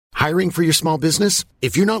Hiring for your small business?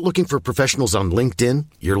 If you're not looking for professionals on LinkedIn,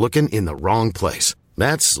 you're looking in the wrong place.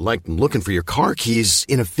 That's like looking for your car keys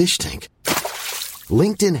in a fish tank.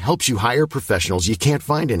 LinkedIn helps you hire professionals you can't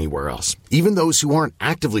find anywhere else, even those who aren't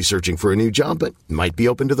actively searching for a new job but might be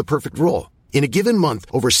open to the perfect role. In a given month,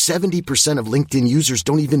 over 70% of LinkedIn users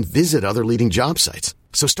don't even visit other leading job sites.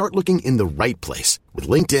 So start looking in the right place. With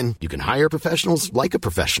LinkedIn, you can hire professionals like a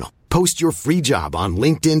professional. Post your free job on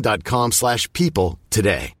linkedin.com/people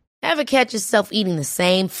today. Ever catch yourself eating the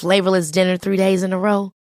same flavorless dinner 3 days in a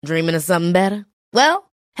row? Dreaming of something better?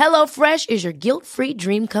 Well, HelloFresh is your guilt-free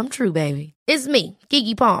dream come true, baby. It's me,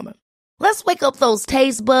 Keke Palmer. Let's wake up those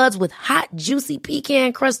taste buds with hot, juicy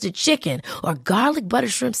pecan-crusted chicken or garlic butter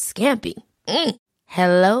shrimp scampi.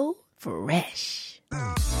 Hello Fresh.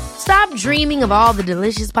 Stop dreaming of all the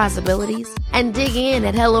delicious possibilities and dig in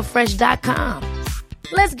at HelloFresh.com.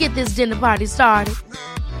 Let's get this dinner party started.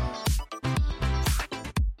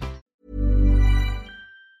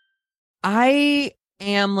 I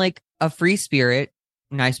am like a free spirit.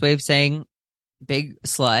 Nice way of saying big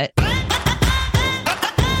slut.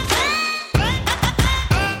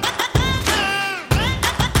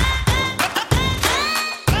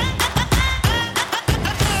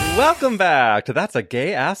 Welcome back to That's a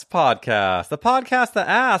Gay Ass Podcast, the podcast that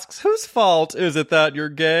asks, whose fault is it that you're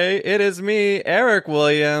gay? It is me, Eric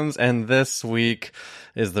Williams, and this week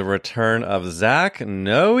is the return of Zach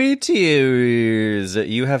Noe Tears.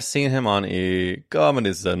 You have seen him on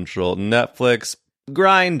Comedy Central, Netflix,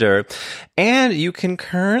 Grindr, and you can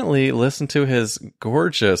currently listen to his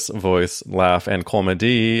gorgeous voice, laugh, and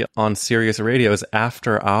comedy on Sirius Radio's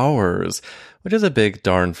After Hours, which is a big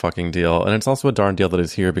darn fucking deal. And it's also a darn deal that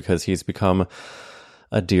he's here because he's become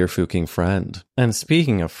a dear fucking friend. And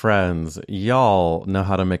speaking of friends, y'all know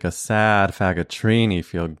how to make a sad faggotrini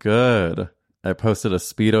feel good. I posted a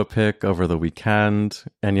Speedo pic over the weekend,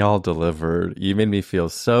 and y'all delivered. You made me feel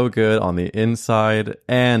so good on the inside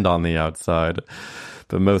and on the outside.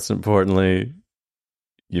 But most importantly,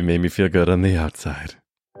 you made me feel good on the outside.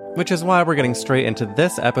 Which is why we're getting straight into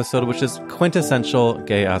this episode, which is quintessential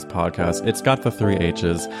gay-ass podcast. It's got the 3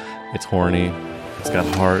 H's. It's horny, it's got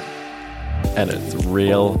heart, and it's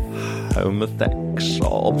real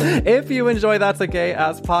homosexual. If you enjoy That's a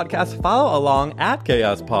Gay-Ass Podcast, follow along at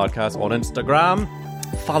Gay-Ass Podcast on Instagram.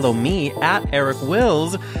 Follow me at Eric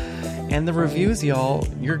Wills. And the reviews, y'all,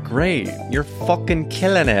 you're great. You're fucking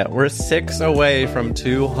killing it. We're 6 away from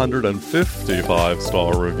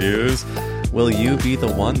 255-star reviews. Will you be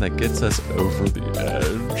the one that gets us over the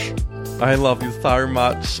edge? I love you so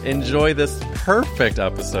much. Enjoy this perfect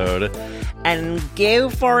episode and go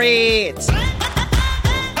for it.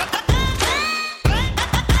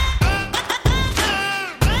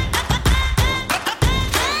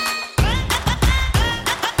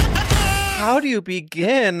 How do you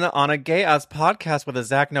begin on a gay-ass podcast with a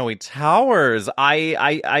Zach Noe Towers?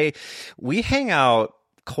 We hang out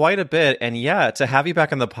quite a bit, and yeah, to have you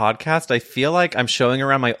back on the podcast, I feel like I'm showing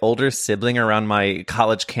around my older sibling around my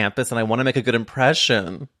college campus, and I want to make a good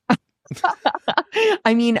impression.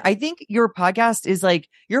 I mean, I think your podcast is like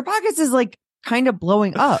kind of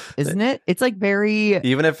blowing up, isn't it? It's like very,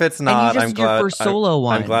 even if it's not, I'm glad. Your first solo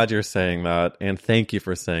one. I'm glad you're saying that, and thank you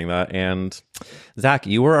for saying that. And Zach,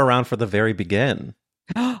 you were around for the very begin.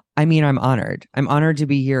 I mean, I'm honored. I'm honored to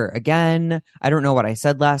be here again. I don't know what I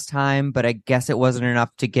said last time, but I guess it wasn't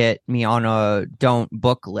enough to get me on a don't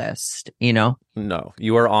book list, you know? No,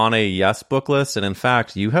 you are on a yes book list. And in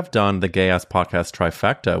fact, you have done the Gay Ass Podcast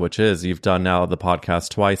trifecta, which is you've done now the podcast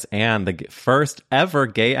twice and the first ever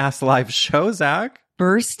Gay Ass Live show, Zach.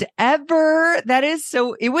 First ever. That is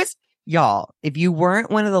so, it was, y'all, if you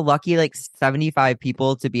weren't one of the lucky, 75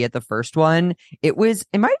 people to be at the first one, it might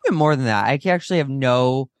have been more than that. I actually have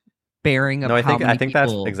no bearing of I think people.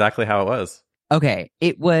 that's exactly how it was. Okay.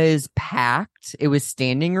 It was packed. It was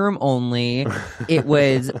standing room only. It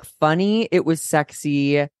was funny. It was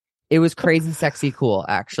sexy. It was crazy, sexy, cool,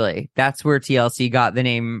 actually. That's where TLC got the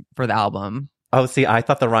name for the album. Oh, see, I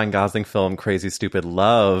thought the Ryan Gosling film Crazy Stupid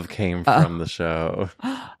Love came from the show.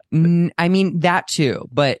 I mean, that too,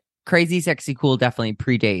 but Crazy Sexy Cool definitely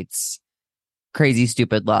predates Crazy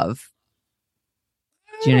Stupid Love.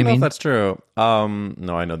 Do you know what I mean? That's true.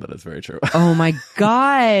 No, I know that is very true. Oh my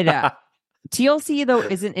God. TLC, though,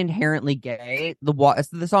 isn't inherently gay.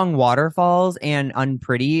 The song Waterfalls and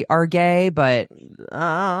Unpretty are gay, but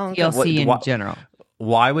TLC in general.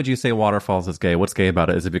 Why would you say Waterfalls is gay? What's gay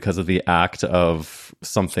about it? Is it because of the act of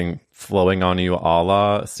something flowing on you a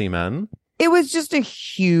la semen? It was just a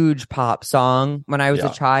huge pop song when I was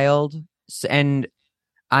a child. And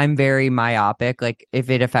I'm very myopic. Like,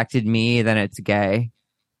 if it affected me, then it's gay.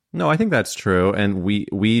 No, I think that's true. And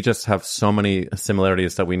we just have so many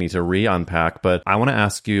similarities that we need to re-unpack. But I want to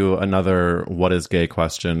ask you another what is gay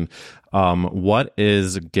question. What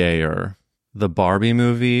is gayer? The Barbie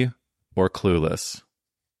movie or Clueless?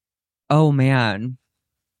 Oh, man.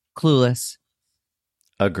 Clueless.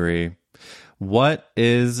 Agree. What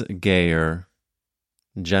is gayer?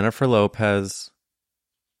 Jennifer Lopez.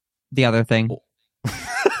 The other thing.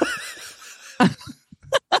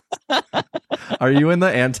 Are you in the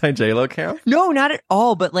anti-JLo camp? No, not at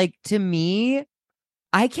all. But like, to me,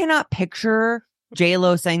 I cannot picture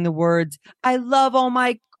JLo saying the words, I love all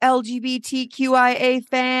my LGBTQIA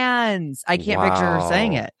fans. I can't picture her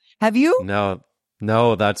saying it. Have you?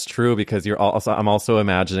 No, that's true because I'm also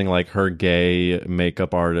imagining like her gay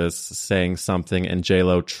makeup artist saying something and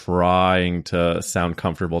JLo trying to sound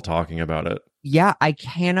comfortable talking about it. Yeah, I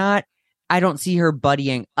don't see her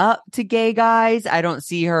buddying up to gay guys. I don't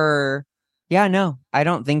see her. Yeah, no, I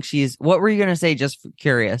don't think she's. What were you going to say? Just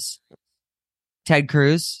curious. Ted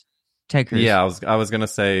Cruz? Ted Cruz. Yeah, I was going to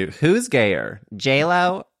say, who's gayer?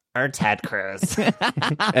 JLo or Ted Cruz?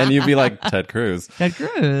 And you'd be like, Ted Cruz. Ted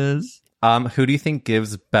Cruz. Who do you think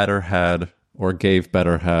gives better head or gave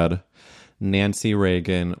better head? Nancy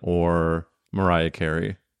Reagan or Mariah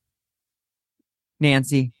Carey?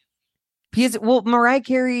 Nancy. Because Mariah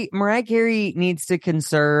Carey needs to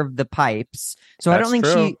conserve the pipes. So That's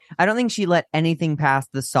I don't think she let anything past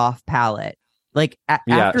the soft palate. Like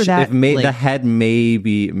after that, the head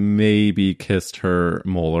maybe kissed her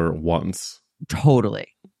molar once. Totally.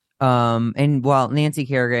 And while Nancy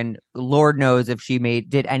Kerrigan, Lord knows if she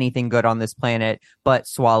did anything good on this planet, but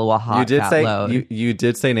swallow a hot fat load. You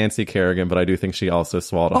did say Nancy Kerrigan, but I do think she also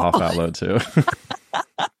swallowed a hot fat load too.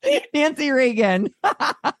 Nancy Reagan.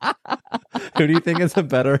 Who do you think is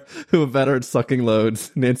better at sucking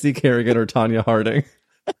loads, Nancy Kerrigan or Tanya Harding?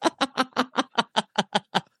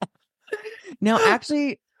 No,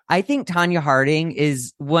 actually, I think Tanya Harding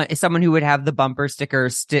is someone who would have the bumper sticker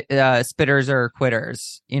spitters or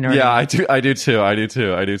quitters. You know? Yeah, I do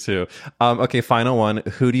too. Okay, final one.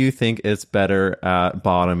 Who do you think is better at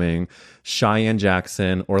bottoming, Cheyenne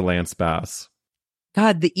Jackson or Lance Bass?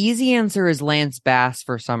 God, the easy answer is Lance Bass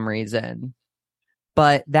for some reason.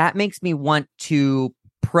 But that makes me want to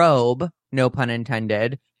probe, no pun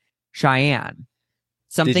intended, Cheyenne.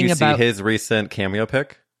 Did you see his recent cameo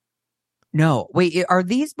pic? No. Wait, are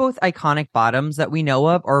these both iconic bottoms that we know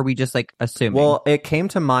of, or are we just like assuming? Well, it came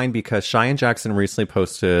to mind because Cheyenne Jackson recently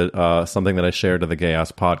posted something that I shared to the Gay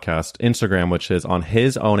Ass Podcast Instagram, which is on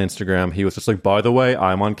his own Instagram. He was just like, by the way,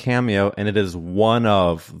 I'm on Cameo, and it is one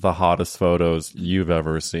of the hottest photos you've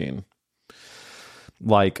ever seen.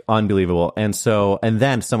 Like, unbelievable. And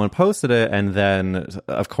then someone posted it, and then,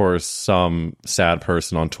 of course, some sad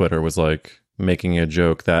person on Twitter was like, making a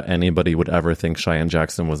joke that anybody would ever think Cheyenne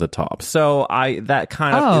Jackson was a top. So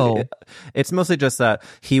it's mostly just that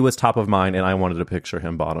he was top of mind and I wanted to picture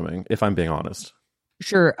him bottoming, if I'm being honest.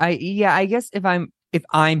 Sure. I guess if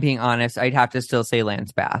I'm being honest, I'd have to still say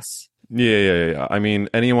Lance Bass. Yeah. I mean,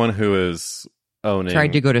 anyone who is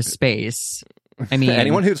tried to go to space. I mean,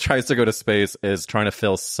 anyone who tries to go to space is trying to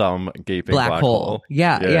fill some gaping black hole.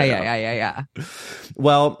 Yeah.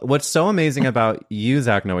 Well, what's so amazing about you,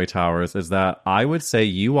 Zach Noe Towers, is that I would say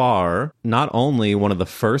you are not only one of the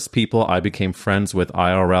first people I became friends with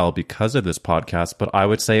IRL because of this podcast, but I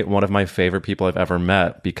would say one of my favorite people I've ever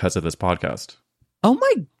met because of this podcast. Oh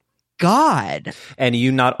my God. And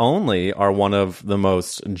you not only are one of the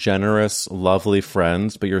most generous, lovely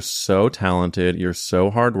friends, but you're so talented, you're so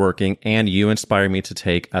hardworking, and you inspire me to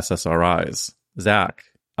take SSRIs. Zach,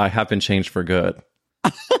 I have been changed for good.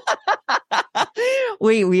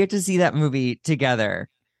 Wait, we have to see that movie together.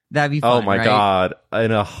 That'd be fun. Oh my right? God.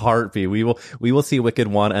 In a heartbeat. We will see Wicked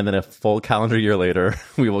 1, and then a full calendar year later,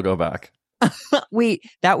 we will go back. Wait,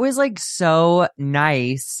 that was like so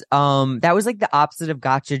nice. That was like the opposite of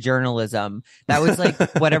gotcha journalism. That was like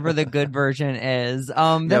whatever the good version is. That's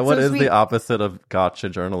what so is sweet. the opposite of gotcha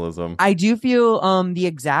journalism? I do feel the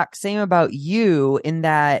exact same about you in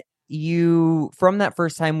that you, from that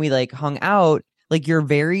first time we like hung out, like you're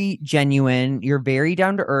very genuine, you're very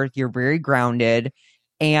down to earth, you're very grounded.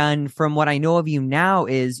 And from what I know of you now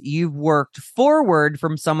is you've worked forward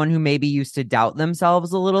from someone who maybe used to doubt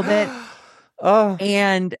themselves a little bit. Oh.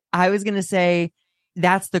 And I was going to say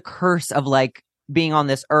that's the curse of like being on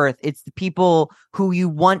this earth. It's the people who you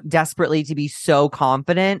want desperately to be so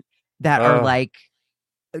confident that are like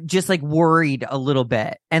just like worried a little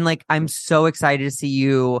bit. And like I'm so excited to see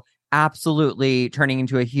you absolutely turning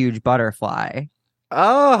into a huge butterfly.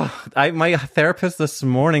 My therapist this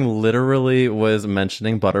morning literally was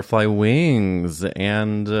mentioning butterfly wings,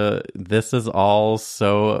 and this is all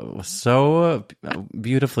so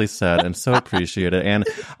beautifully said and so appreciated. And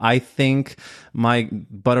I think my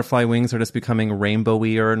butterfly wings are just becoming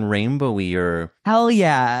rainbowier and rainbowier. Hell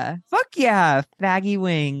yeah. Fuck yeah. Faggy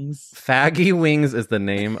wings. Faggy Wings is the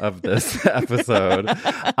name of this episode.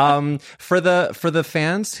 For the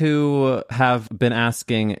fans who have been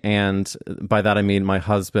asking, and by that I mean my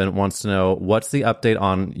husband wants to know, what's the update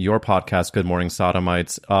on your podcast, Good Morning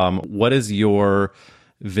Sodomites? What is your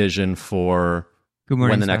vision for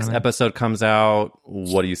when the next episode comes out?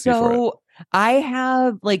 What do you see for it? I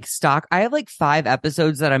have like 5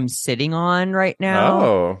 episodes that I'm sitting on right now.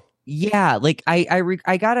 Oh. Yeah, like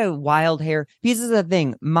I got a wild hair. This is the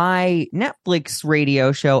thing. My Netflix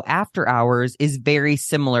radio show After Hours is very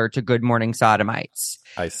similar to Good Morning Sodomites.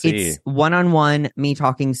 I see. It's one-on-one, me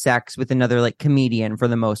talking sex with another like comedian for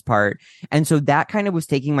the most part. And so that kind of was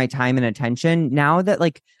taking my time and attention. Now that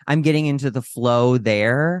like I'm getting into the flow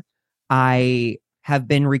there, I have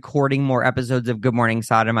been recording more episodes of Good Morning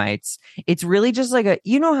Sodomites. It's really just like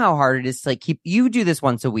you know how hard it is to like you do this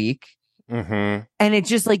once a week. Mm-hmm. And it's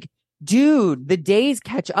just like, dude, the days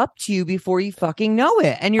catch up to you before you fucking know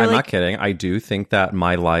it. And you're I'm not kidding. I do think that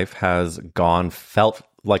my life has felt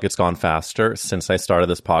like it's gone faster since I started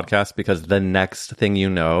this podcast, because the next thing you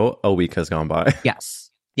know, a week has gone by.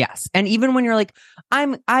 Yes. And even when you're like,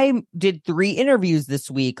 I did 3 interviews this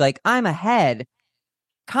week, like I'm ahead.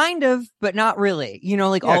 Kind of, but not really. You know,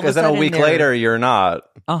 like all of a sudden. Because then a week later, you're not.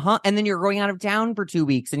 And then you're going out of town for 2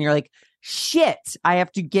 weeks and you're like, shit, I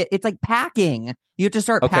have to it's like packing. You have to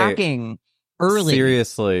start packing early.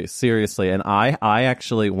 Seriously. And I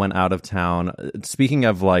actually went out of town. Speaking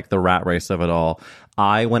of like the rat race of it all,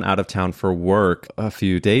 I went out of town for work a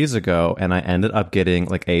few days ago, and I ended up getting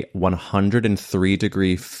like a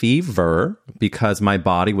 103-degree fever because my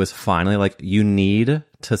body was finally like, you need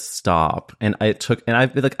to stop. And I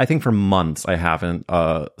think for months I haven't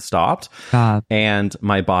stopped. And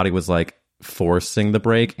my body was like forcing the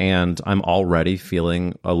break, and I'm already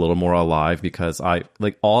feeling a little more alive because I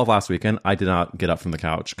like all of last weekend I did not get up from the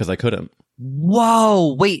couch because I couldn't.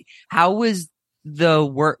 Whoa, wait, how was the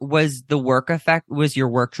work? Was your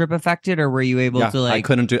work trip affected, or were you able to like? I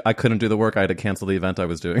couldn't do the work. I had to cancel the event I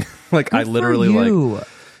was doing. Like Good I literally for you. like.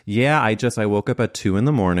 Yeah, I woke up at 2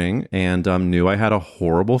 a.m. and knew I had a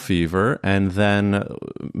horrible fever, and then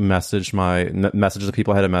messaged the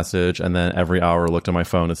people I had a message, and then every hour looked at my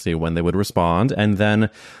phone to see when they would respond. And then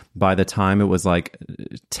by the time it was like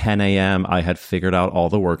 10 a.m., I had figured out all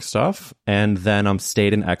the work stuff, and then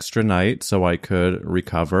stayed an extra night so I could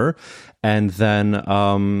recover, and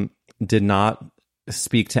then did not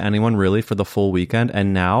speak to anyone really for the full weekend.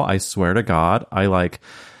 And now I swear to God,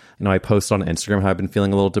 I post on Instagram how I've been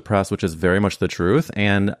feeling a little depressed, which is very much the truth.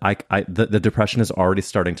 And the depression is already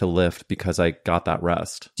starting to lift because I got that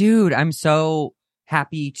rest. Dude, I'm so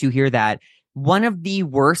happy to hear that. One of the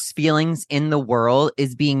worst feelings in the world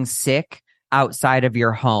is being sick outside of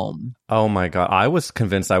your home. Oh my God. I was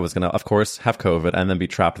convinced I was going to, of course, have COVID and then be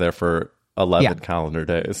trapped there for 11 calendar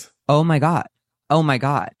days. Oh my God.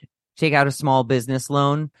 Take out a small business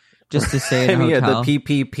loan just to stay in a hotel. The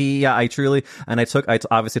PPP. Yeah, I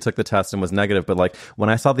obviously took the test and was negative, but like when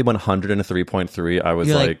I saw the 103.3, I was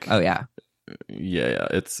like, oh yeah,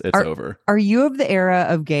 it's over. Are you of the era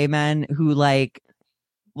of gay men who like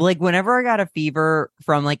whenever I got a fever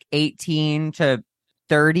from like 18 to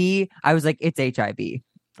 30, I was like, it's HIV.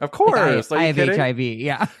 Of course. I have HIV.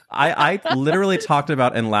 Yeah. I literally talked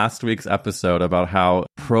about in last week's episode about how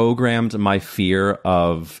programmed my fear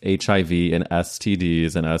of HIV and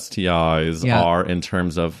STDs and STIs are in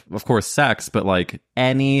terms of course, sex, but like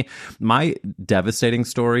my devastating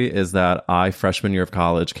story is that freshman year of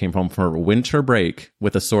college, came home from winter break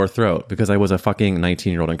with a sore throat because I was a fucking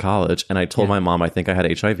 19-year-old in college. And I told my mom I think I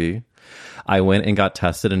had HIV. I went and got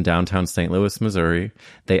tested in downtown St. Louis, Missouri.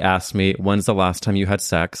 They asked me, when's the last time you had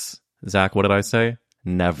sex? Zach, what did I say?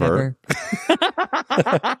 Never.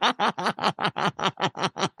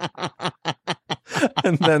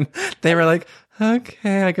 And then they were like,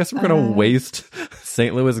 okay, I guess we're going to waste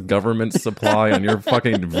St. Louis government supply on your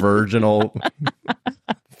fucking virginal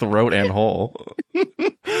throat and hole.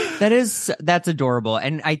 That's adorable.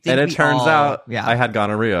 And I think it turns out I had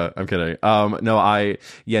gonorrhea. I'm kidding. The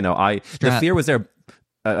fear was there.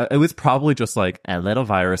 It was probably just like a little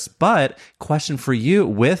virus. But question for you,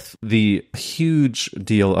 with the huge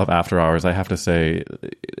deal of After Hours, I have to say,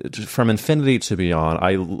 from infinity to beyond,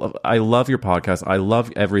 I love your podcast. I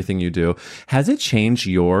love everything you do. Has it changed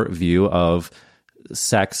your view of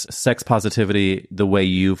sex positivity, the way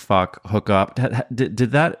you fuck, hook up,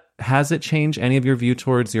 has it changed any of your view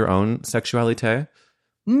towards your own sexuality?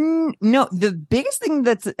 No, the biggest thing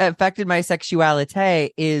that's affected my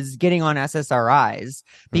sexuality is getting on SSRIs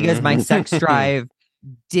because my sex drive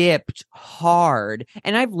dipped hard,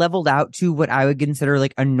 and I've leveled out to what I would consider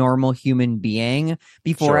like a normal human being.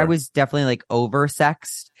 Before, I was definitely like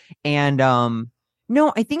oversexed. And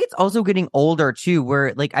no, I think it's also getting older too,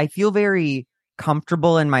 where like I feel very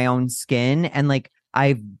comfortable in my own skin, and like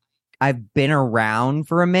I've been around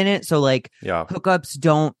for a minute, so like hookups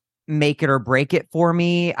don't make it or break it for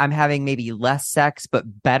me. I'm having maybe less sex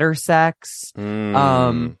but better sex.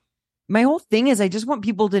 My whole thing is I just want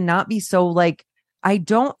people to not be so like, I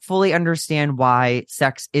don't fully understand why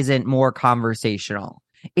sex isn't more conversational.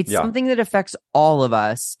 It's something that affects all of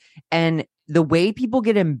us, and the way people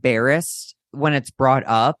get embarrassed when it's brought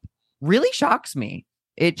up really shocks me.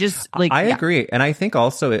 It just like I agree, and I think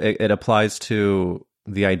also it applies to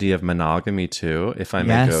the idea of monogamy too, if I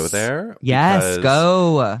may go there. Yes,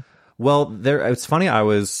 go. Well, it's funny, I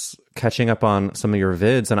was catching up on some of your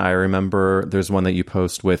vids, and I remember there's one that you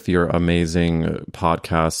post with your amazing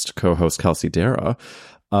podcast co-host Kelsey Dara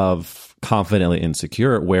of Confidently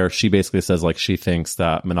Insecure, where she basically says like she thinks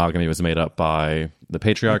that monogamy was made up by the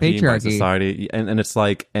patriarchy. By society, and it's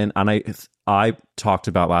like, and I talked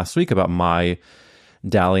about last week about my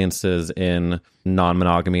dalliances in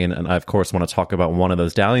non-monogamy, and I of course want to talk about one of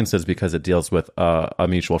those dalliances because it deals with a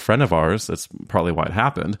mutual friend of ours. That's probably why it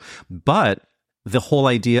happened. But the whole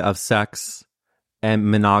idea of sex and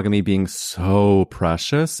monogamy being so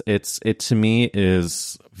precious, it to me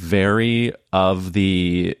is very of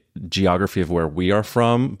the geography of where we are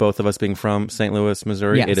from, both of us being from St. Louis,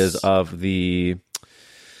 Missouri. Yes. It is of the,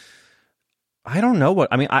 I don't know what,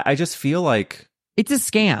 I mean, I just feel like it's a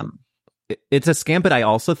scam. It's a scam, but I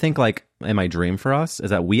also think like, and my dream for us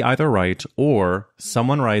is that we either write or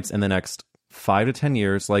someone writes in the next 5 to 10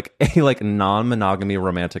 years, like a like non-monogamy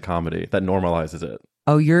romantic comedy that normalizes it.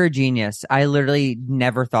 Oh, you're a genius. I literally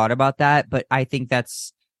never thought about that, but I think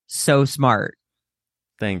that's so smart.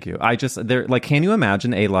 Thank you. Like, can you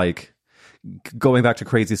imagine a like going back to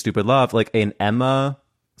Crazy Stupid Love, like an Emma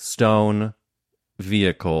Stone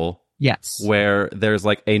vehicle? Yes. Where there's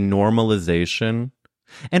like a normalization.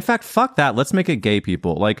 In fact, fuck that. Let's make it gay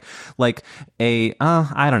people. Like a,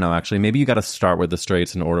 I don't know, actually. Maybe you got to start with the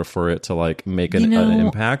straights in order for it to like make an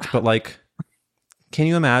impact. But like, can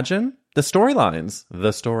you imagine? The storylines.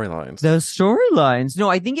 No,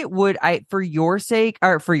 I think it would. For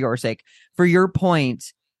your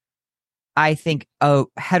point, I think a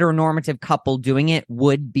heteronormative couple doing it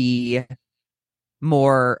would be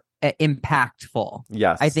more impactful.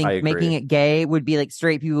 Yes, I think making it gay would be like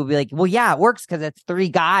straight people would be like, well, yeah, it works because it's 3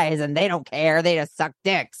 guys and they don't care. They just suck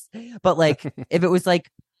dicks. But like, if it was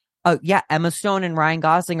like, Emma Stone and Ryan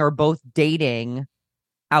Gosling are both dating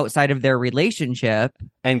outside of their relationship,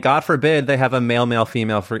 and God forbid they have a male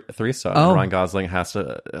female threesome. And Ryan Gosling has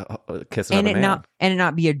to kiss another man, and it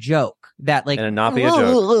not be a joke. That like, and it not be a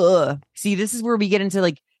joke. See, this is where we get into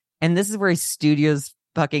like, and this is where studios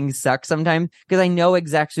fucking suck sometimes, because I know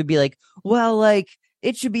execs would be like, well, like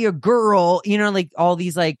it should be a girl, like all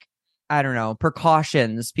these like, I don't know,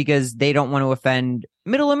 precautions because they don't want to offend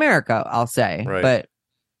middle America, I'll say. Right. But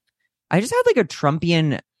I just had like a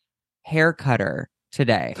Trumpian hair cutter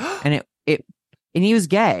today, and and he was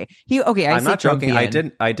gay. I'm not joking.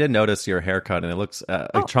 Trumpian. I did notice your haircut, and it looks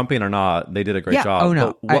like Trumpian or not, they did a great job. Oh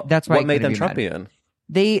no, that's why. What made them Trumpian?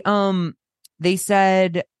 They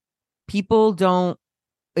said people don't.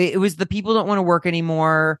 It was the people don't want to work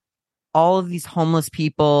anymore. All of these homeless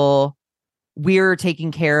people, we're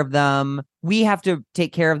taking care of them. We have to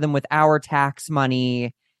take care of them with our tax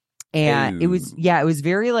money. And it was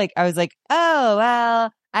very like, I was like, oh,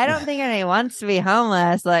 well, I don't think anyone wants to be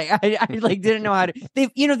homeless. Like, I like didn't know how to,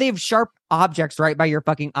 they have sharp objects right by your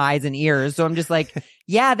fucking eyes and ears. So I'm just like,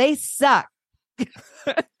 yeah, they suck.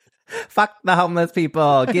 Fuck the homeless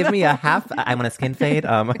people. Give me a half. I want a skin fade.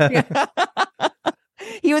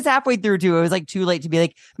 He was halfway through too. It was like too late to be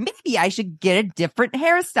like, maybe I should get a different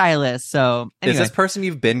hairstylist. So anyway. Is this person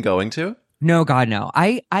you've been going to? No, God, no.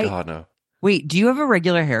 God, no. Wait, do you have a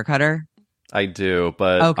regular hair cutter? I do,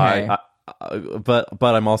 but okay. But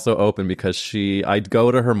I'm also open because I'd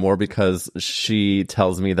go to her more because she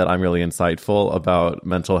tells me that I'm really insightful about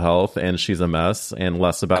mental health and she's a mess, and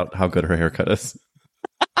less about how good her haircut is.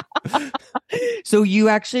 So you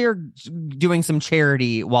actually are doing some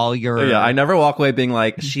charity while you're... Yeah, I never walk away being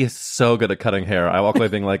like, she is so good at cutting hair. I walk away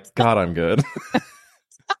being like, God, I'm good.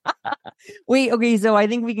 Wait, okay, so I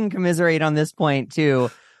think we can commiserate on this point too.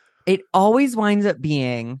 It always winds up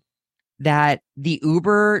being that the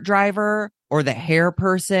Uber driver or the hair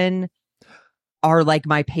person are like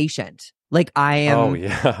my patient. Like I am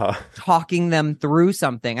talking them through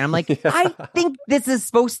something. And I'm like, I think this is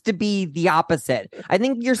supposed to be the opposite. I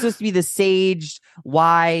think you're supposed to be the sage,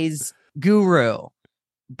 wise guru.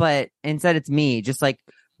 But instead it's me, just like,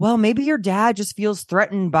 well, maybe your dad just feels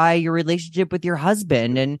threatened by your relationship with your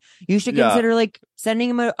husband, and you should consider like sending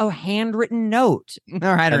him a handwritten note. Or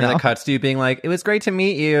I don't know. And then it cuts to you being like, it was great to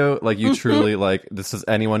meet you. Like you truly like, this is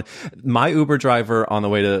anyone. My Uber driver on the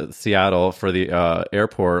way to Seattle for the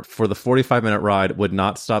airport for the 45-minute ride would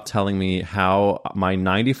not stop telling me how my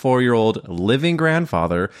 94-year-old living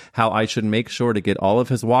grandfather, how I should make sure to get all of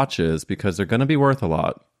his watches because they're going to be worth a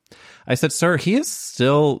lot. I said, sir, he is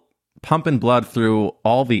still pumping blood through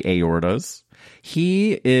all the aortas.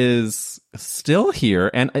 He is still here,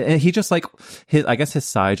 and he just like I guess his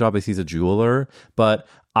side job is he's a jeweler, but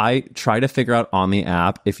I try to figure out on the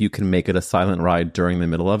app if you can make it a silent ride during the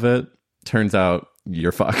middle of it. Turns out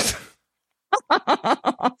you're fucked.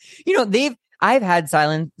 I've had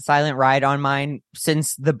silent ride on mine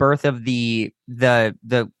since the birth of the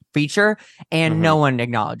feature, and no one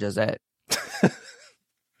acknowledges it.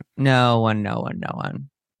 No one.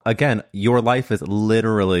 Again, your life is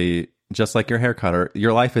literally just like your hair cutter.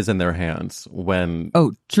 Your life is in their hands when...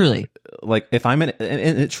 Oh, truly. Like, if I'm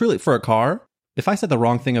in... truly, for a car, if I said the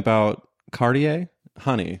wrong thing about Cartier,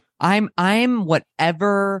 honey... I'm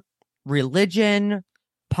whatever religion,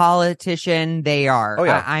 politician they are. Oh,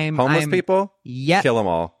 yeah. I'm homeless people? Yep. Kill them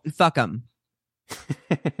all. Fuck them.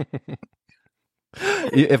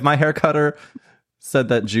 If my hair cutter said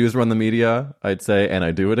that Jews run the media, I'd say, and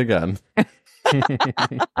I do it again.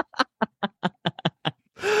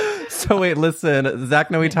 So wait, listen,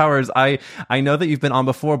 Zach Noe Towers, I know that you've been on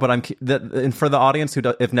before, but and for the audience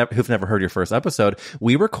who've never heard your first episode,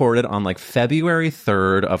 we recorded on like February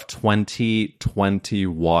 3rd of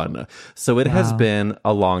 2021. So it has been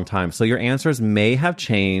a long time. So your answers may have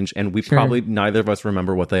changed, and we probably neither of us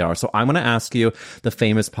remember what they are. So I'm going to ask you the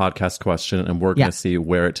famous podcast question, and we're going to see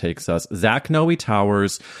where it takes us. Zach Noe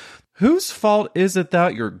Towers, whose fault is it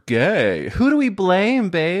that you're gay? Who do we blame,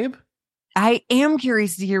 babe? I am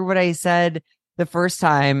curious to hear what I said the first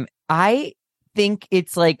time. I think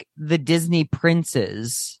it's like the Disney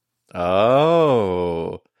princes.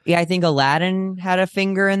 Oh. Yeah, I think Aladdin had a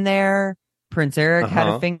finger in there. Prince Eric had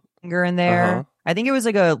a finger in there. I think it was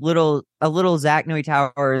like a little Zach Noe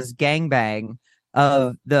Towers gangbang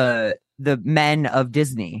of the men of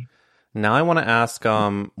Disney. Now I want to ask,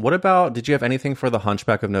 what about, did you have anything for the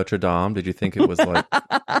Hunchback of Notre Dame? Did you think it was like...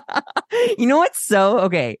 You know what's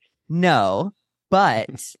okay. No,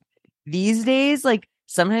 but these days, like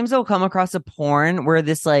sometimes I'll come across a porn where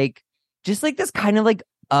this like, just like this kind of like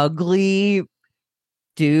ugly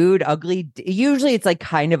dude, usually it's like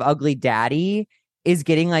kind of ugly daddy is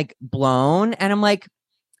getting like blown. And I'm like,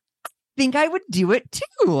 I think I would do it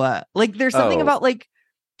too. Like there's something about like,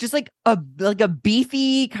 just like a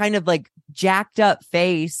beefy kind of like jacked up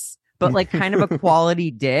face, but like kind of a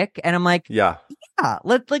quality dick. And I'm like,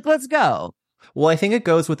 let's go. Well, I think it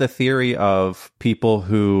goes with the theory of people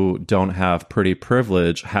who don't have pretty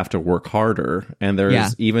privilege have to work harder. And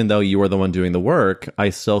there's, even though you are the one doing the work,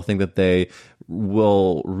 I still think that they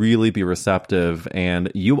will really be receptive.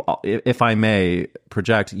 And you, if I may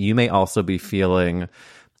project, you may also be feeling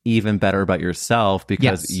even better about yourself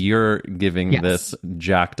because you're giving this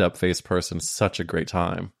jacked up face person such a great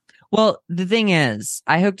time. Well, the thing is,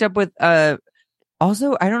 I hooked up with,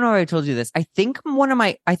 also, I don't know if I told you this. I think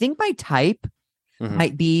my type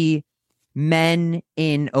might be men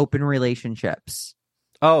in open relationships.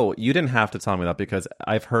 Oh, you didn't have to tell me that because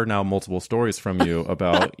I've heard now multiple stories from you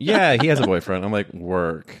about, he has a boyfriend. I'm like,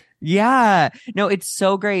 work. Yeah. No, it's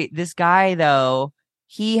so great. This guy, though,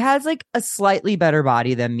 he has like a slightly better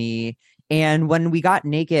body than me. And when we got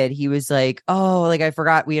naked, he was like, oh, like I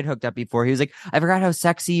forgot we had hooked up before. He was like, I forgot how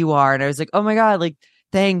sexy you are. And I was like, oh my God, like,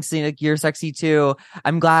 thanks. And, like, you're sexy too.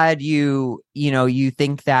 I'm glad you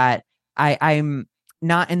think that I'm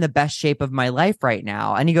not in the best shape of my life right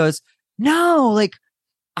now. And he goes, no, like,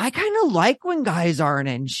 I kind of like when guys aren't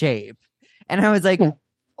in shape. And I was like,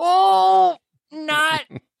 oh, not,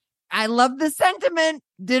 I love the sentiment.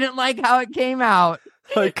 Didn't like how it came out.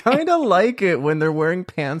 I kind of like it when they're wearing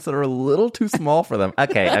pants that are a little too small for them.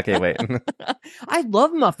 Okay, wait. I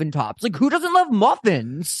love muffin tops. Like, who doesn't love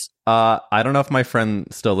muffins? I don't know if my friend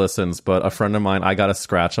still listens, but a friend of mine, I got a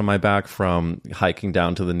scratch on my back from hiking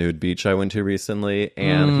down to the nude beach I went to recently.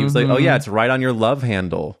 And he was like, oh yeah, it's right on your love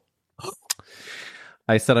handle.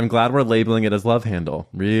 I said, I'm glad we're labeling it as love handle.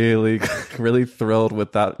 Really, really thrilled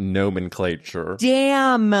with that nomenclature.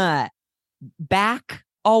 Damn. Back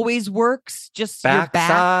always works. Just your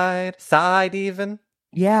back. Side even.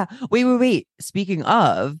 Yeah. Wait. Speaking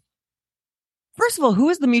of, first of all, who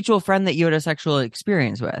is the mutual friend that you had a sexual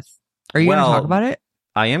experience with? Are you going to talk about it?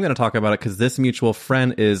 I am going to talk about it because this mutual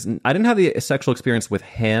friend I didn't have the sexual experience with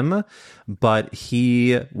him, but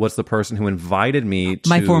he was the person who invited me to...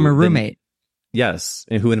 My former roommate. Yes,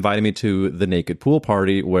 and who invited me to the naked pool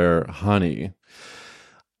party where, honey,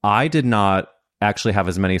 I did not actually have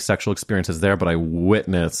as many sexual experiences there, but I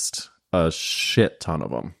witnessed a shit ton of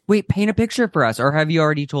them. Wait, paint a picture for us, or have you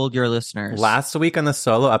already told your listeners? Last week on the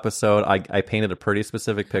solo episode, I painted a pretty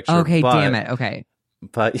specific picture. Okay, damn it. Okay.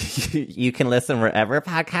 But you can listen wherever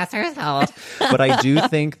podcasts are sold. But I do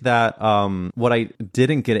think that what I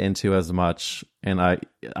didn't get into as much, and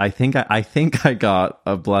I think I got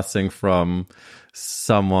a blessing from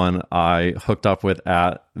someone I hooked up with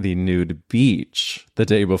at the nude beach the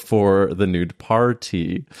day before the nude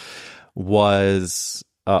party, was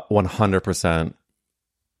 100%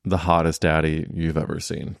 the hottest daddy you've ever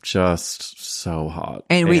seen. Just so hot.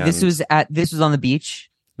 And wait, this was on the beach?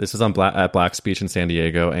 This is at Black's Beach in San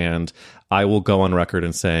Diego, and I will go on record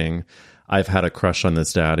in saying I've had a crush on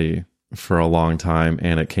this daddy for a long time,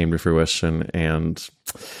 and it came to fruition, and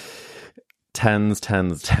tens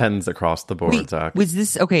across the board, Zach. Was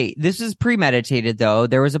this... Okay, this was premeditated, though.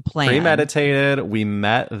 There was a plan. Premeditated. We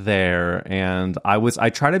met there, and I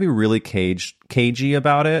try to be really cagey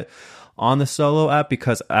about it on the solo app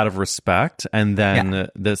because out of respect, and then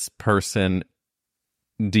this person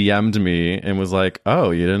DM'd me and was like,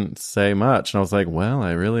 "Oh, you didn't say much." And I was like, "Well,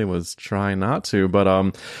 I really was trying not to, but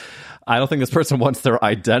I don't think this person wants their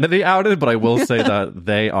identity outed, but I will say that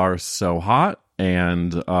they are so hot,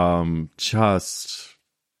 and just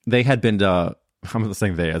they had been to, I'm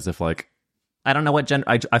saying they as if like I don't know what gender.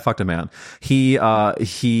 I fucked a man. He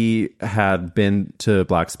had been to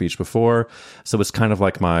Black's Beach before, so it was kind of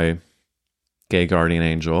like my gay guardian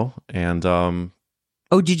angel. And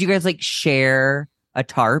oh, did you guys like share a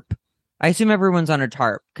tarp? I assume everyone's on a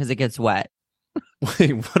tarp because it gets wet.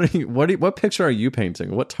 Wait, what picture are you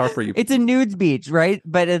painting? What tarp are you? It's a nudes beach, right?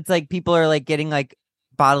 But it's like people are like getting like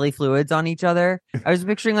bodily fluids on each other. I was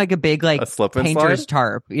picturing like a big like a slip and painter's slide?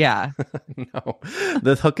 tarp. Yeah. No,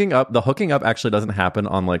 the hooking up actually doesn't happen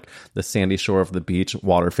on like the sandy shore of the beach,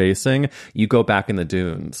 water facing. You go back in the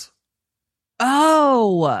dunes.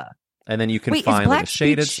 Oh. And then you can find like a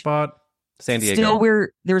shaded spot. San Diego. Still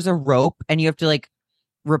where there's a rope and you have to like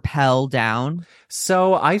rappel down.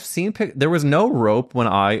 So I've seen there was no rope when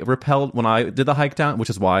I did the hike down,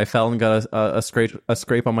 which is why I fell and got a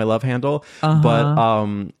scrape on my love handle.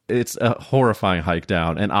 But it's a horrifying hike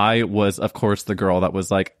down, and I was of course the girl that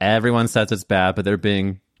was like, everyone says it's bad, but they're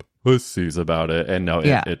being pussies about it. And no,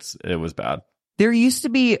 it was bad. There used to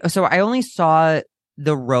be, so I only saw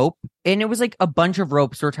the rope, and it was like a bunch of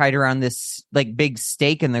ropes were tied around this like big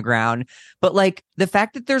stake in the ground, but like the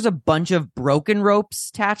fact that there's a bunch of broken ropes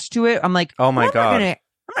attached to it, I'm like, oh my god, I'm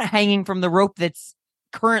not hanging from the rope that's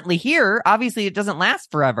currently here. Obviously it doesn't last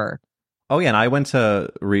forever. Oh yeah, and I went to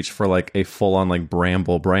reach for like a full-on like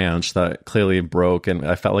bramble branch that clearly broke, and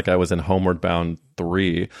I felt like I was in Homeward Bound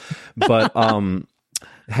 3. But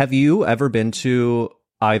have you ever been to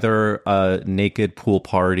either a naked pool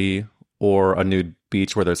party or a nude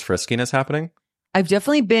beach where there's friskiness happening? I've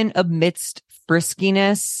definitely been amidst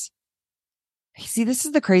friskiness. See, this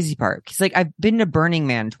is the crazy part. Because like I've been to Burning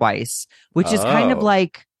Man twice, which is kind of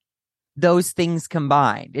like those things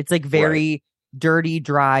combined. It's like very dirty,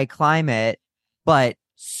 dry climate, but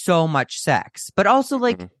so much sex. But also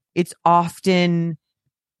like it's often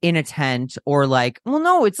in a tent or like, well,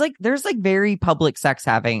 no, it's like there's like very public sex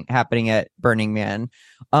happening at Burning Man.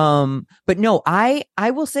 But no, I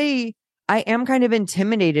will say I am kind of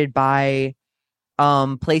intimidated by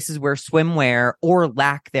places where swimwear or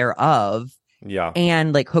lack thereof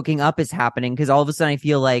and like hooking up is happening, because all of a sudden I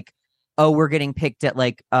feel like, oh, we're getting picked at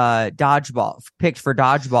like picked for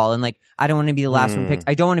dodgeball, and like I don't want to be the last one picked.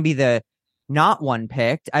 I don't want to be the not one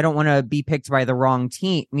picked. I don't want to be picked by the wrong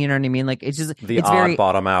team. You know what I mean? Like it's just it's odd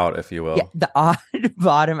bottom out, if you will. Yeah, the odd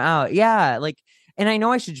bottom out. Yeah, like, and I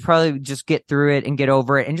know I should probably just get through it and get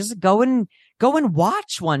over it and just go and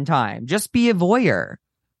watch one time. Just be a voyeur.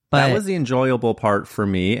 But that was the enjoyable part for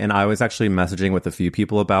me. And I was actually messaging with a few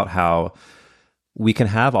people about how we can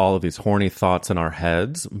have all of these horny thoughts in our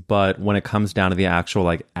heads, but when it comes down to the actual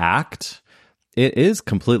like act, it is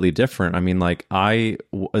completely different. I mean, like I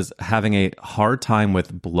was having a hard time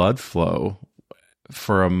with blood flow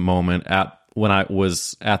for a moment when I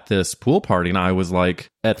was at this pool party, and I was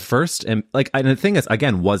like, at first, and the thing is,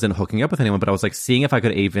 again, wasn't hooking up with anyone, but I was like seeing if I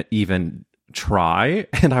could even try,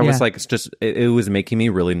 and I was like, it was making me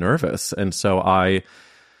really nervous, and so I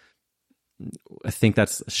I think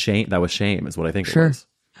that's shame. That was shame, is what I think it Sure. was.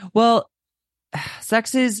 Well,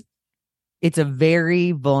 sex is, it's a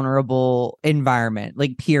very vulnerable environment,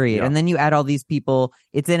 like period. Yeah. And then you add all these people.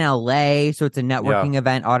 It's in LA, so it's a networking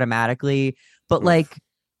event automatically. But Oof. like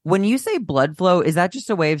when you say blood flow, is that just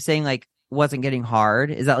a way of saying like wasn't getting hard?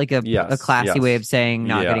 Is that like a classy way of saying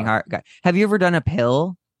not getting hard? Have you ever done a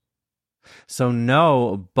pill? So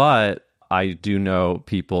no, but I do know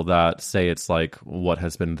people that say it's like what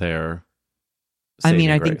has been there. I mean,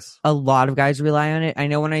 I think a lot of guys rely on it. I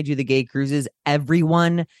know when I do the gay cruises,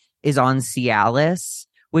 everyone is on Cialis,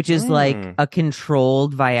 which is like a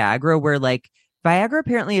controlled Viagra, where like Viagra,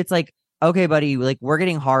 apparently it's like, okay, buddy, like we're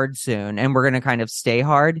getting hard soon and we're going to kind of stay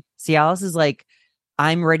hard. Cialis is like,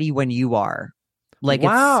 I'm ready when you are. Like,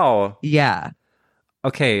 wow. Yeah.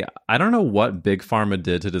 Okay, I don't know what Big Pharma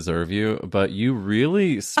did to deserve you, but you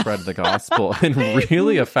really spread the gospel in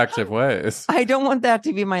really effective ways. I don't want that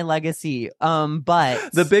to be my legacy.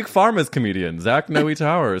 But the Big Pharma's comedian, Zach Noe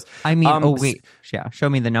Towers. I mean, show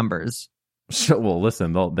me the numbers. Well,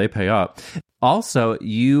 listen, they pay up. Also,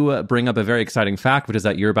 you bring up a very exciting fact, which is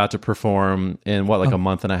that you're about to perform in a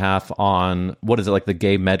month and a half on, what is it, like the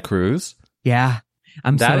Gay Med Cruise? Yeah.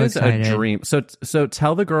 That is excited. A dream. So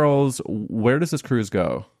tell the girls, where does this cruise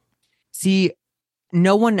go? See,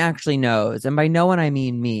 no one actually knows, and by no one I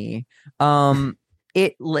mean me.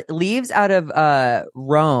 It leaves out of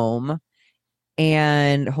Rome,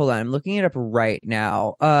 and hold on, I'm looking it up right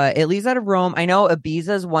now. It leaves out of Rome. I know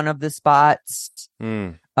Ibiza is one of the spots.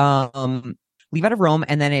 Leave out of Rome,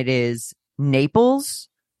 and then it is Naples,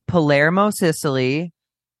 Palermo, Sicily,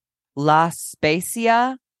 La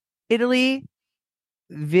Spezia, Italy,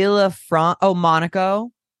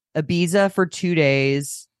 Monaco, Ibiza for 2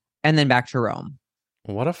 days, and then back to Rome.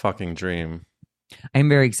 What a fucking dream. I'm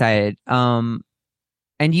very excited. And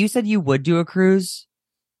you said you would do a cruise?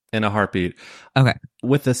 In a heartbeat. Okay.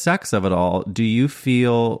 With the sex of it all, do you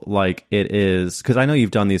feel like it is, because I know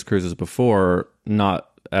you've done these cruises before, not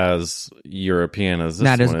as European as this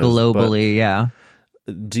not one as globally, is, yeah.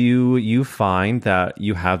 Do you find that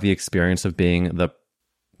you have the experience of being the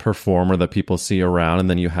performer that people see around, and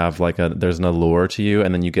then you have there's an allure to you,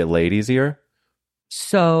 and then you get laid easier?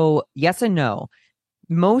 So yes and no.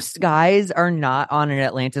 Most guys are not on an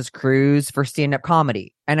Atlantis cruise for stand-up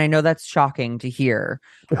comedy, and I know that's shocking to hear.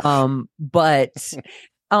 But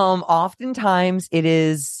oftentimes it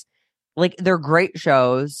is like, they're great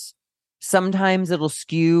shows. Sometimes it'll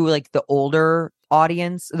skew like the older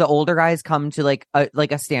audience. The older guys come to like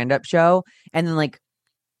a stand-up show, and then like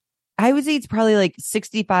I would say it's probably like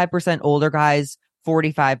 65% older guys,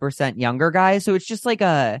 45% younger guys. So it's just like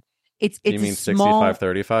it's you mean small...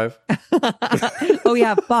 65-35? Oh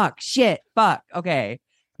yeah, fuck. Okay.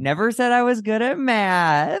 Never said I was good at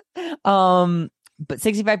math. But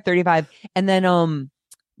 65-35. And then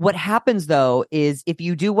what happens though is if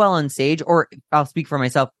you do well on stage, or I'll speak for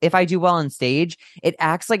myself, if I do well on stage, it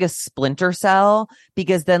acts like a splinter cell,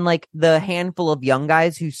 because then like the handful of young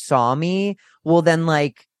guys who saw me will then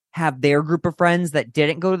like have their group of friends that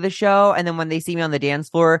didn't go to the show. And then when they see me on the dance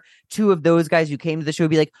floor, two of those guys who came to the show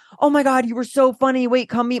would be like, oh my God, you were so funny. Wait,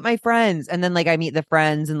 come meet my friends. And then like I meet the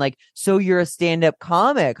friends and like, so you're a stand-up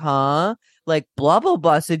comic, huh? Like blah, blah,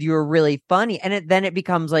 blah. Said you were really funny. And then it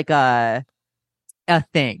becomes like a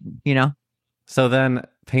thing, you know? So then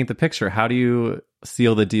paint the picture. How do you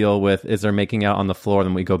seal the deal with, is there making out on the floor?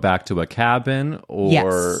 Then we go back to a cabin,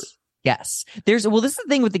 or? Yes. This is the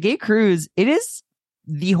thing with the gay cruise. It is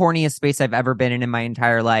the horniest space I've ever been in my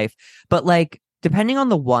entire life. But like, depending on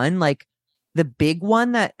the one, like the big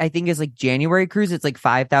one that I think is like January cruise, it's like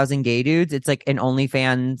 5,000 gay dudes. It's like an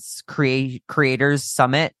OnlyFans creators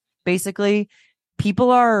summit, basically. People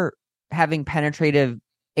are having penetrative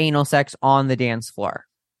anal sex on the dance floor.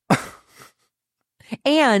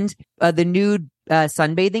 And the nude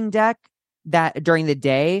sunbathing deck that during the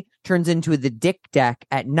day turns into the dick deck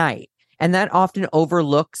at night. And that often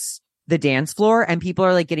overlooks the dance floor, and people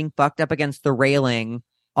are like getting fucked up against the railing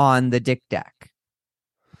on the dick deck.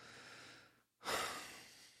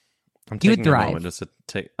 I'm taking a moment just to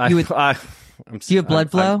take. Do you have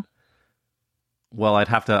blood flow? Well, I'd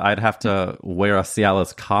have to wear a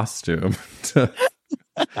Cialis costume to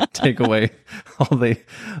take away all the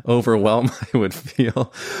overwhelm I would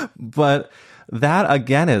feel. But that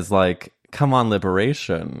again is like, come on,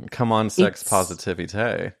 liberation, come on, sex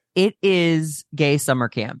positivity. It is gay summer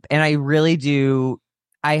camp, and I really do.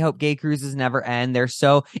 I hope gay cruises never end.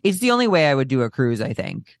 It's the only way I would do a cruise, I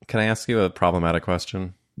think. Can I ask you a problematic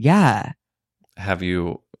question? Yeah. Have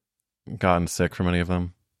you gotten sick from any of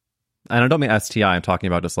them? And I don't mean STI. I'm talking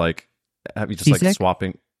about just like, have you just like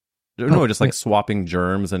swapping? No, just like swapping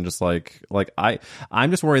germs and just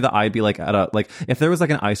I'm just worried that I'd be like at a, like if there was like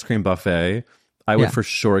an ice cream buffet, I would for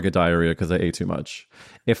sure get diarrhea because I ate too much.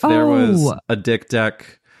 If there was a dick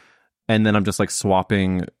deck and then I'm just like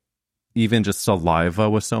swapping even just saliva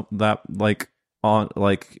with some that like on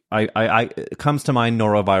like I it comes to mind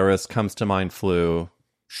norovirus, comes to mind flu.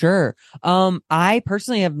 Sure. I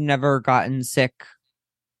personally have never gotten sick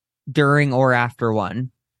during or after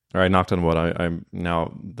one. All right, knocked on wood. I'm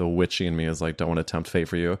now the witchy in me is like, don't want to tempt fate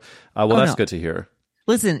for you. That's good to hear.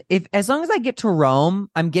 Listen, as long as I get to Rome,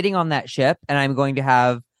 I'm getting on that ship and I'm going to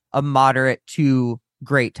have a moderate to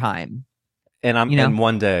great time. And and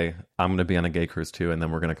one day I'm going to be on a gay cruise too, and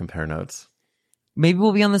then we're going to compare notes. Maybe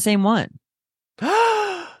we'll be on the same one.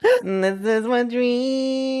 This is what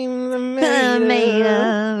dreams are made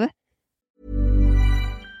of.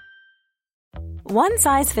 One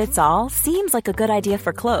size fits all seems like a good idea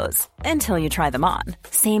for clothes until you try them on.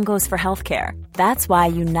 Same goes for healthcare. That's why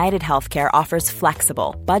United Healthcare offers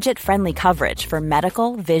flexible, budget-friendly coverage for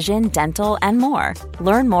medical, vision, dental, and more.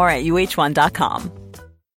 Learn more at uh1.com.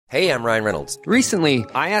 Hey, I'm Ryan Reynolds. Recently,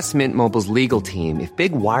 I asked Mint Mobile's legal team if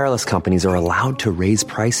big wireless companies are allowed to raise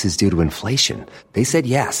prices due to inflation. They said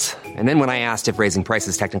yes. And then when I asked if raising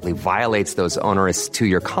prices technically violates those onerous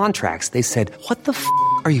 2-year contracts, they said, "What the f***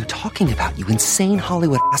 are you talking about, you insane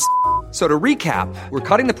Hollywood ass?" So to recap, we're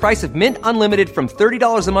cutting the price of Mint Unlimited from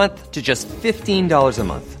 $30 a month to just $15 a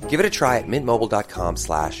month. Give it a try at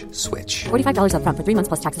mintmobile.com/switch. $45 up front for 3 months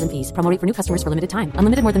plus taxes and fees. Promo rate for new customers for limited time.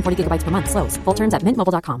 Unlimited more than 40 gigabytes per month. Slows full terms at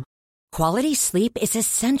mintmobile.com. Quality sleep is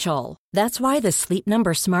essential. That's why the Sleep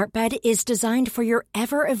Number Smart Bed is designed for your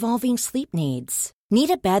ever-evolving sleep needs. Need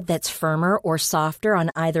a bed that's firmer or softer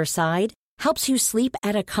on either side? Helps you sleep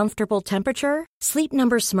at a comfortable temperature? Sleep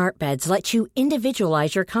Number Smart Beds let you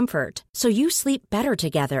individualize your comfort, so you sleep better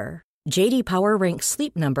together. J.D. Power ranks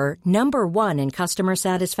Sleep Number number 1 in customer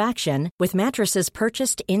satisfaction with mattresses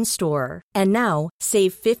purchased in-store. And now,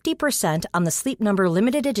 save 50% on the Sleep Number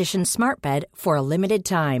Limited Edition Smart Bed for a limited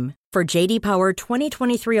time. For J.D. Power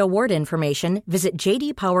 2023 award information, visit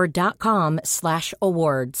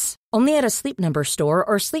jdpower.com/awards. Only at a Sleep Number store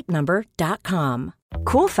or sleepnumber.com.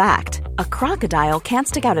 Cool fact, a crocodile can't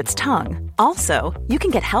stick out its tongue. Also, you can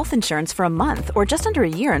get health insurance for a month or just under a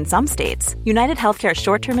year in some states. United Healthcare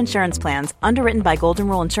short-term insurance plans, underwritten by Golden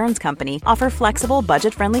Rule Insurance Company, offer flexible,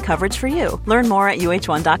 budget-friendly coverage for you. Learn more at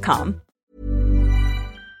uh1.com.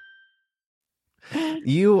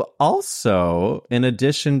 You also, in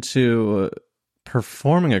addition to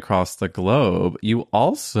performing across the globe, you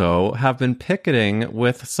also have been picketing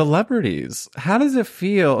with celebrities. How does it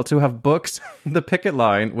feel to have booked the picket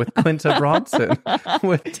line with Quinta Bronson,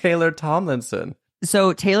 with Taylor Tomlinson?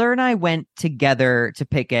 So Taylor and I went together to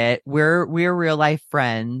picket. We're real life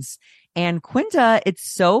friends. And Quinta, it's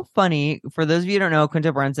so funny. For those of you who don't know,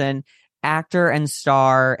 Quinta Brunson, actor and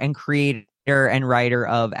star and creator and writer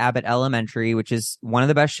of Abbott Elementary, which is one of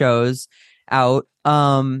the best shows out.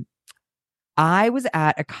 I was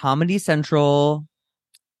at a Comedy Central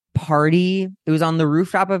party. It was on the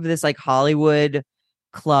rooftop of this like Hollywood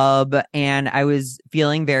club, and I was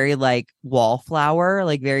feeling very like wallflower,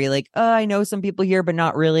 like very like, oh, I know some people here, but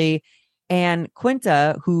not really. And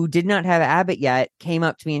Quinta, who did not have Abbott yet, came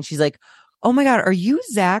up to me and she's like, "Oh my God, are you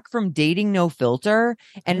Zach from Dating No Filter?"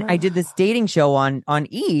 And I did this dating show on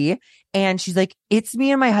E, and she's like, "It's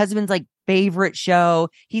me and my husband's like favorite show.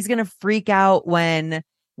 He's gonna freak out when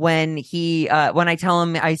I tell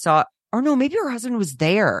him I saw, or no, maybe her husband was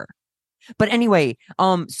there." But anyway,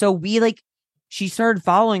 so she started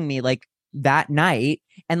following me like that night,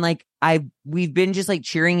 and like we've been just like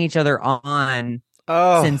cheering each other on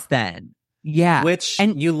since then. Yeah.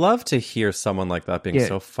 And you love to hear someone like that being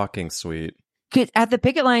so fucking sweet. 'Cause at the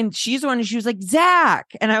picket line, she's the one, she was like, "Zach."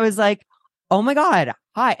 And I was like, "Oh my God,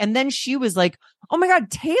 hi." And then she was like, "Oh my God,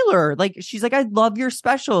 Taylor." Like, she's like, "I love your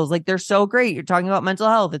specials. Like, they're so great. You're talking about mental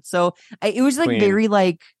health." It was like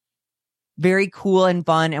Queen. very cool and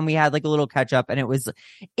fun. And we had like a little catch up, and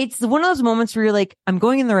it's one of those moments where you're like, I'm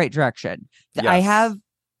going in the right direction. Yes. I have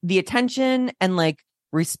the attention and like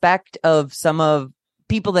respect of some of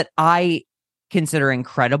people that I consider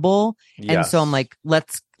incredible. Yes. And so I'm like,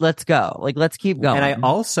 let's go. Like, let's keep going. And I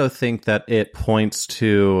also think that it points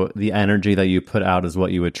to the energy that you put out is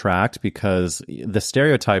what you attract, because the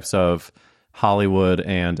stereotypes of Hollywood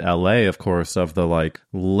and LA, of course, of the like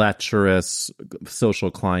lecherous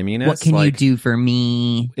social climbiness. What can you do for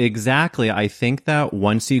me? Exactly. I think that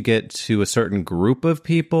once you get to a certain group of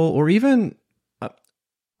people, or even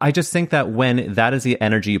I just think that when that is the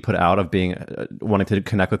energy you put out of being wanting to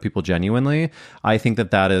connect with people genuinely, I think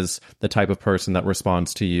that that is the type of person that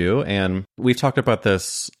responds to you. And we've talked about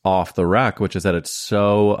this off the rec, which is that it's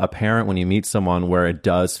so apparent when you meet someone where it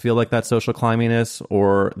does feel like that social climminess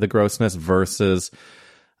or the grossness versus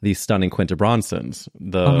the stunning Quinta Bronsons,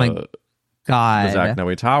 oh my God, the Zach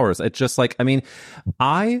Noe Towers. It's just like, I mean,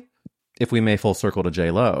 if we may full circle to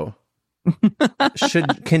J-Lo,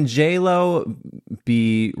 can J-Lo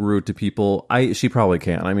be rude to people? She probably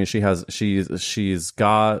can. I mean, she's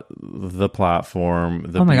got the platform,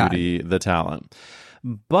 the beauty, the talent.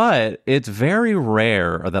 But it's very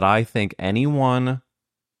rare that I think anyone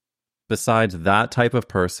besides that type of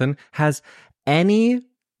person has any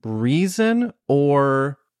reason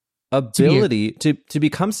or ability to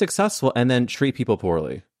become successful and then treat people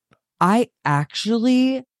poorly. I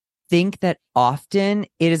actually think that often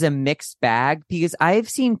it is a mixed bag, because I've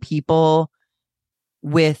seen people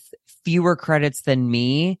with fewer credits than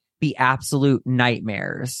me be absolute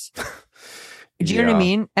nightmares. Do you know what I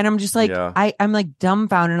mean? And I'm just like, I'm like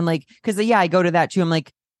dumbfounded. I'm like, because I go to that too. I'm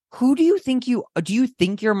like, who do you think do you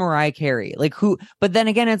think you're Mariah Carey? Like who? But then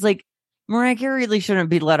again, it's like, Mariah Carey really shouldn't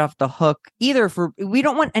be let off the hook either. We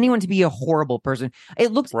don't want anyone to be a horrible person.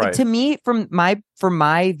 It looks to me, from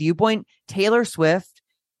my viewpoint, Taylor Swift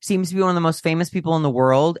seems to be one of the most famous people in the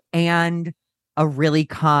world, and a really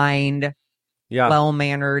kind,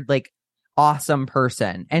 well-mannered, like awesome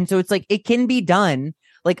person. And so it's like, it can be done.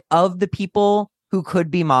 Like, of the people who could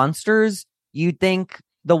be monsters, you'd think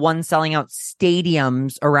the one selling out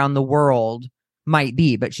stadiums around the world might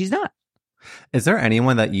be, but she's not. Is there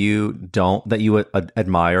anyone that you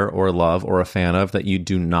admire or love or a fan of that you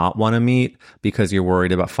do not want to meet because you're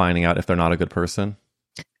worried about finding out if they're not a good person?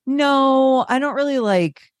 No, I don't really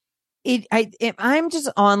like it. I'm just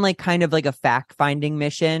on like kind of like a fact finding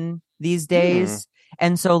mission these days.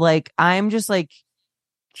 And so like, I'm just like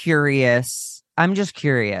curious. I'm just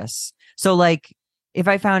curious. So like, if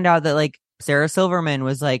I found out that like Sarah Silverman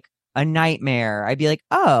was like a nightmare, I'd be like,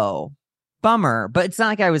 oh, bummer. But it's not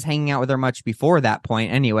like I was hanging out with her much before that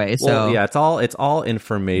point anyway. So yeah, it's all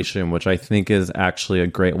information, which I think is actually a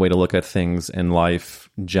great way to look at things in life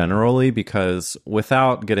generally, because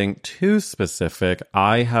without getting too specific,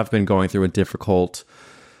 I have been going through a difficult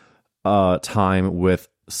time with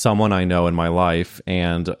someone I know in my life,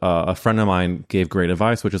 and a friend of mine gave great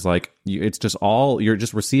advice, which is like, it's just you're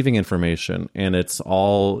just receiving information, and it's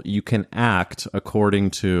all, you can act according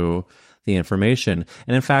to the information.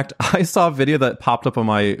 And in fact, I saw a video that popped up on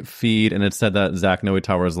my feed, and it said that Zach Noe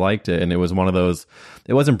Towers liked it, and it was one of those,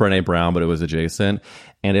 it wasn't Brene Brown, but it was adjacent,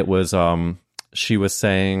 and it was she was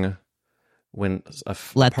saying, when a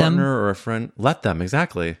partner or a friend, let them,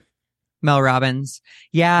 exactly. Mel Robbins.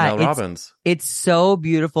 Yeah. Robbins. It's so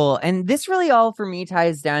beautiful. And this really all for me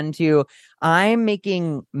ties down to, I'm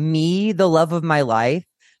making me the love of my life.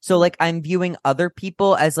 So like, I'm viewing other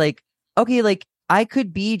people as like, okay, like I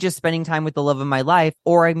could be just spending time with the love of my life,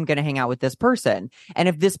 or I'm going to hang out with this person. And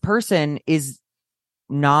if this person is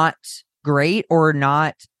not great, or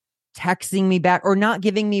not texting me back, or not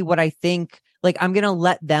giving me what I think, like, I'm going to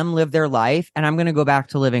let them live their life, and I'm going to go back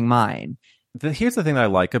to living mine. Here's the thing that I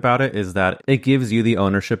like about it, is that it gives you the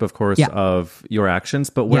ownership, of course, of your actions.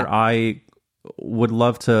 But where I would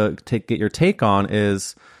love to get your take on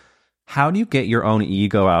is, how do you get your own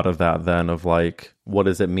ego out of that then, of like, what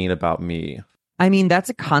does it mean about me? I mean, that's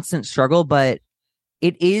a constant struggle, but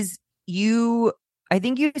it is I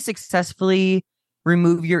think you successfully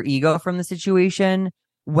remove your ego from the situation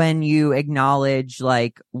when you acknowledge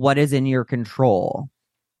like what is in your control.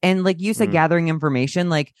 And like you said, gathering information,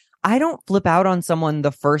 like, I don't flip out on someone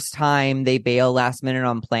the first time they bail last minute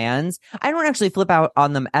on plans. I don't actually flip out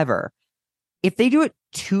on them ever. If they do it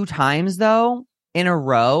 2 times though in a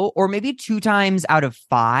row, or maybe 2 times out of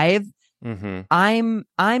 5, I'm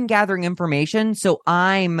gathering information, so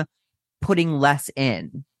I'm putting less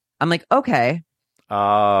in. I'm like, okay.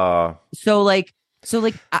 So what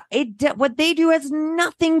they do has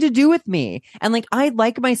nothing to do with me. And like, I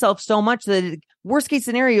like myself so much that worst case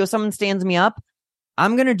scenario, someone stands me up,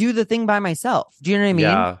 I'm going to do the thing by myself. Do you know what I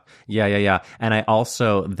mean? Yeah. And I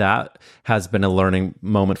also, that has been a learning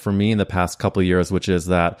moment for me in the past couple of years, which is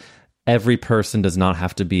that every person does not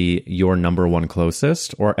have to be your number one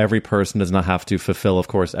closest, or every person does not have to fulfill, of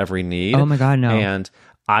course, every need. Oh my God, no. And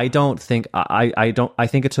I think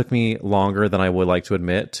it took me longer than I would like to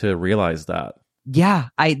admit to realize that. Yeah.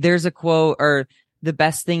 There's a quote, or the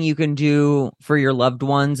best thing you can do for your loved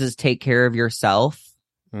ones is take care of yourself.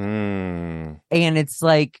 And it's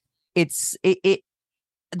like,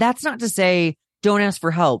 that's not to say don't ask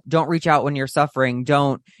for help. Don't reach out when you're suffering.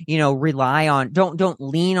 Don't, don't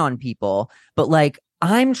lean on people. But like,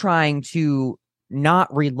 I'm trying to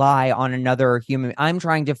not rely on another human. I'm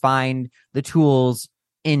trying to find the tools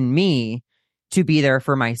in me to be there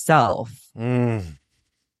for myself. That's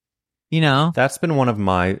been one of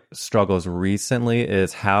my struggles recently,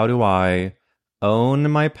 is how do I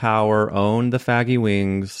own my power, own the faggy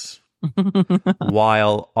wings,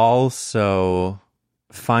 while also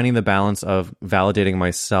finding the balance of validating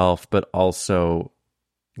myself, but also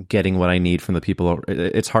getting what I need from the people.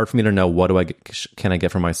 It's hard for me to know what can I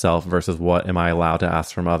get from myself versus what am I allowed to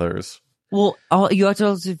ask from others. Well, you have to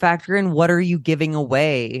also factor in, what are you giving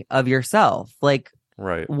away of yourself? Like,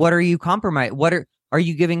 right. What are you compromising? Are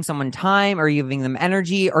you giving someone time? Are you giving them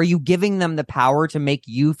energy? Are you giving them the power to make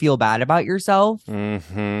you feel bad about yourself?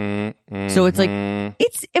 So it's like,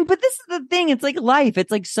 but this is the thing. It's like life.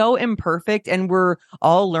 It's like so imperfect, and we're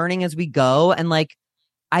all learning as we go. And like,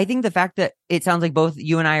 I think the fact that it sounds like both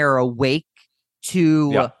you and I are awake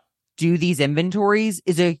to do these inventories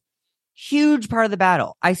is a huge part of the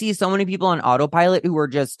battle. I see so many people on autopilot who are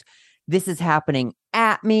just, this is happening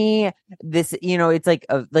at me. This, it's like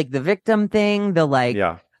the victim thing.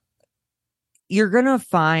 You're going to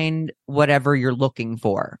find whatever you're looking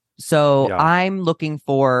for. So I'm looking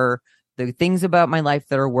for the things about my life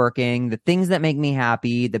that are working, the things that make me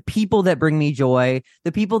happy, the people that bring me joy,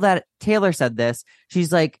 the people that Taylor said this.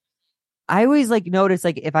 She's like, I always like notice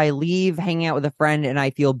like if I leave hanging out with a friend and I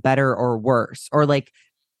feel better or worse, or like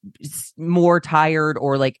more tired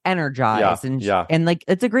or like energized. And like,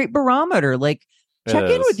 it's a great barometer. Like, check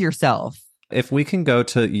in with yourself. If we can go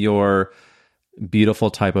to your beautiful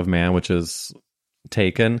type of man, which is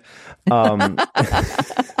taken. What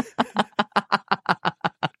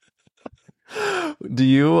do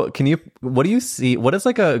you see? What is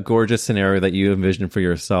like a gorgeous scenario that you envision for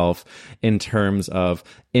yourself in terms of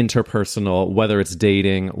interpersonal, whether it's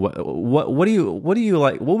dating? What do you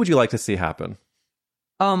like? What would you like to see happen?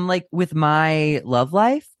 Like with my love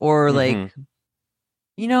life, or like,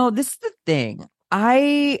 this is the thing.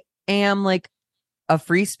 I am like a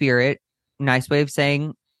free spirit, nice way of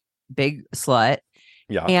saying big slut.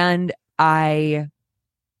 Yeah. And I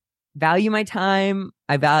value my time.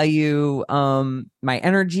 I value my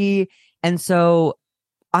energy. And so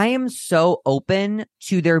I am so open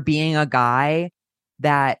to there being a guy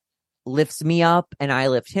that lifts me up and I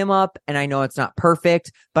lift him up. And I know it's not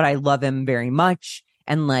perfect, but I love him very much.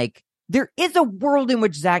 And like, there is a world in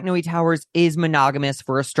which Zach Noe Towers is monogamous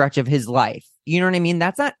for a stretch of his life. You know what I mean?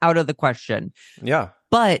 That's not out of the question. Yeah.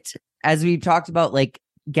 But as we've talked about, like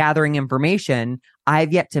gathering information,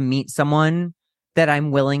 I've yet to meet someone that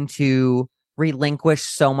I'm willing to relinquish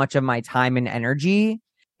so much of my time and energy.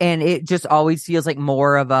 And it just always feels like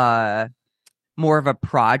more of a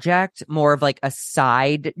project, more of like a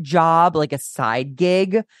side job, like a side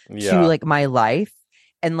gig to like my life.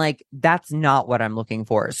 And like, that's not what I'm looking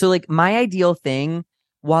for. So like my ideal thing,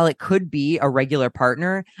 while it could be a regular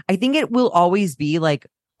partner, I think it will always be like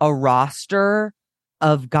a roster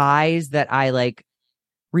of guys that I like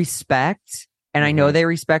respect. And I know they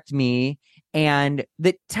respect me. And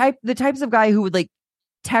the types of guy who would like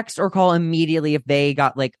text or call immediately if they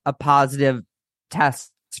got like a positive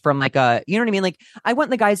test from like a, you know what I mean? Like, I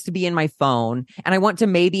want the guys to be in my phone, and I want to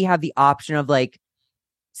maybe have the option of like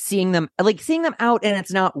seeing them out and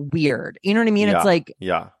it's not weird. You know what I mean? It's like,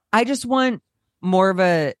 I just want more of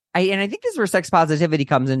and I think this is where sex positivity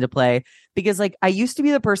comes into play, because like I used to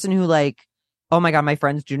be the person who like, oh my God, my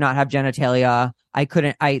friends do not have genitalia.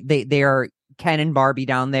 They are Ken and Barbie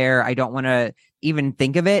down there. I don't want to even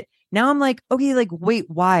think of it. Now I'm like, okay, like, wait,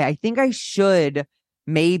 why? I think I should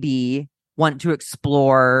maybe want to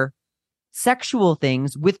explore sexual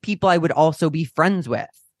things with people I would also be friends with.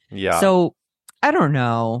 Yeah. So I don't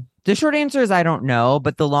know. The short answer is I don't know,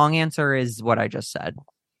 but the long answer is what I just said.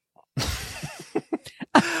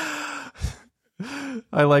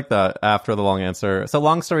 I like that after the long answer. So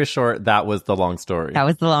long story short, that was the long story. That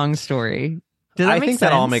was the long story. Does that make sense?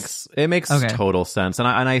 That all makes total sense. And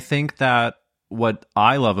I think that what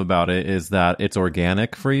I love about it is that it's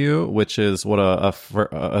organic for you, which is what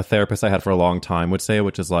a therapist I had for a long time would say,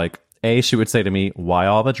 which is like, she would say to me, why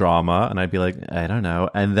all the drama? And I'd be like, I don't know.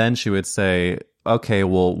 And then she would say, okay,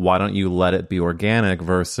 well, why don't you let it be organic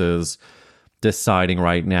versus deciding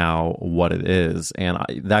right now what it is? And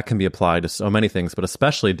that can be applied to so many things, but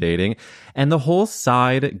especially dating. And the whole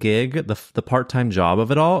side gig, the part-time job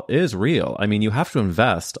of it all is real. I mean, you have to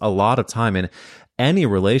invest a lot of time in any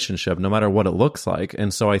relationship, no matter what it looks like.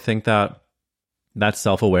 And so I think that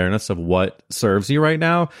self-awareness of what serves you right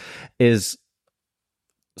now is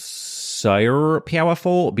so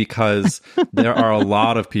powerful because there are a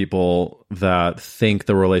lot of people that think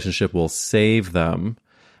the relationship will save them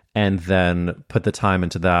and then put the time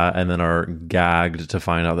into that and then are gagged to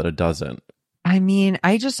find out that it doesn't. I mean,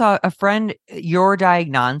 I just saw a friend, Your Diag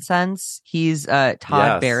Nonsense. He's Todd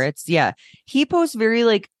Yes. Barrett's. Yeah. He posts very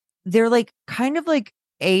like, they're like kind of like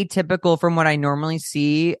atypical from what I normally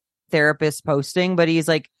see therapists posting, but he's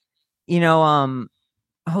like,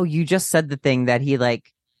 oh, you just said the thing that he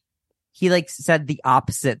said the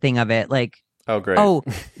opposite thing of it. Like, Oh, great. oh,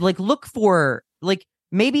 like look for like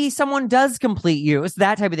maybe someone does complete you. It's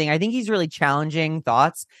that type of thing. I think he's really challenging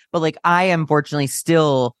thoughts, but like I unfortunately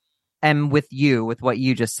still am with you with what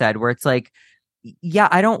you just said, where it's like, yeah,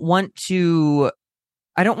 I don't want.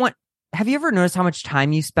 Have you ever noticed how much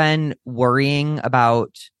time you spend worrying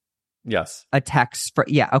about Yes. a text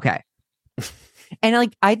yeah, okay. And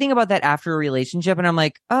like I think about that after a relationship and I'm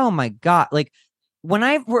like, oh my God, like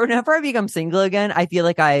whenever I become single again, I feel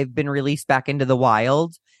like I've been released back into the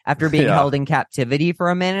wild after being held in captivity for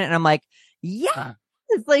a minute. And I'm like, yeah,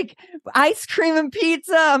 it's like ice cream and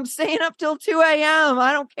pizza. I'm staying up till 2 a.m.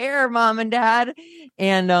 I don't care, mom and dad.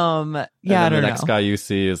 And yeah, and I then don't the next guy you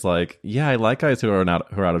see is like, yeah, I like guys who are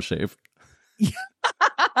out of shape.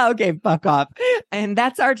 Okay, fuck off. And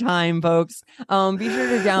that's our time, folks. Be sure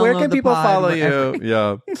to download. Where can the people pod follow wherever. you?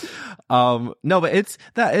 Yeah. No, but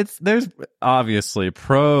there's obviously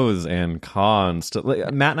pros and cons to,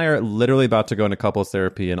 like, Matt and I are literally about to go into couples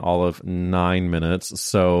therapy in all of 9 minutes.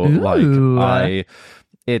 So Ooh.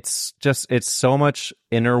 it's so much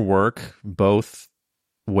inner work both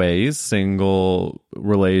ways, single,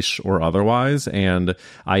 relation or otherwise. And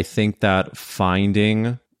I think that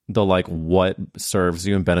finding the like what serves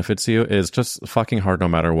you and benefits you is just fucking hard no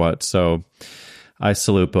matter what. So I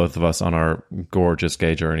salute both of us on our gorgeous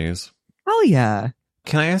gay journeys. Hell yeah.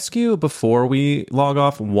 Can I ask you before we log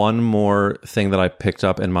off one more thing that I picked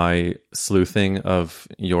up in my sleuthing of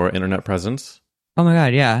your internet presence? Oh my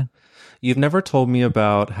God, yeah. You've never told me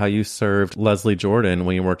about how you served Leslie Jordan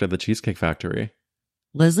when you worked at the Cheesecake Factory.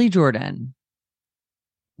 Leslie Jordan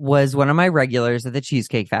was one of my regulars at the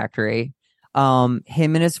Cheesecake Factory. Him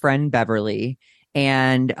and his friend Beverly,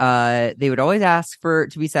 and they would always ask to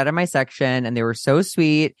be sat in my section, and they were so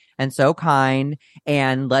sweet and so kind.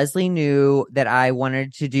 And Leslie knew that I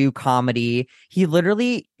wanted to do comedy. He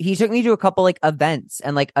took me to a couple like events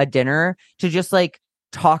and like a dinner to just like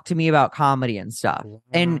talk to me about comedy and stuff.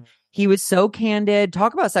 And he was so candid,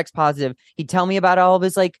 talk about sex positive. He'd tell me about all of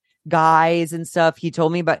his like guys and stuff. He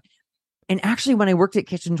told me about. And actually, when I worked at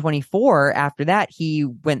Kitchen 24, after that, he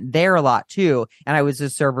went there a lot too. And I was a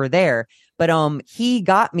server there. But he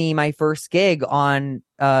got me my first gig on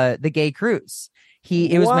the Gay Cruise.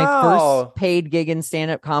 It was my first paid gig in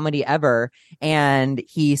stand-up comedy ever. And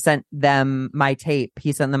he sent them my tape.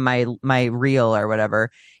 He sent them my reel or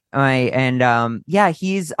whatever.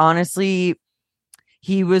 He's honestly,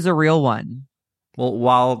 he was a real one. Well,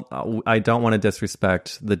 while I don't want to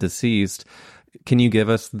disrespect the deceased, can you give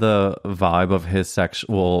us the vibe of his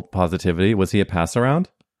sexual positivity? Was he a pass around?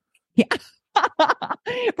 Yeah.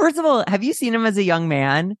 First of all, have you seen him as a young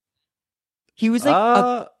man? He was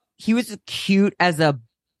like he was cute as a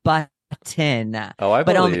button. Oh, I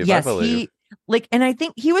believe. Yes, I believe. and I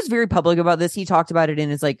think he was very public about this. He talked about it in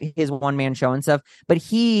his one-man show and stuff. But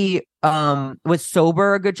he was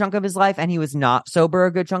sober a good chunk of his life, and he was not sober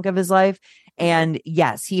a good chunk of his life. And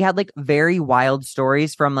yes, he had like very wild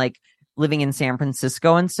stories from like living in San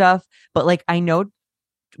Francisco and stuff. But like, I know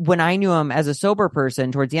when I knew him as a sober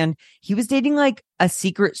person towards the end, he was dating like a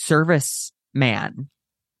Secret Service man.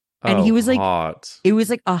 And he was like, hot. It was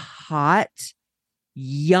like a hot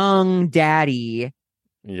young daddy.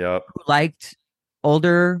 Yep. Who liked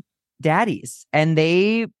older daddies. And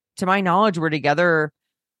they, to my knowledge, were together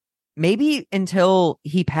maybe until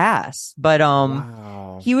he passed. But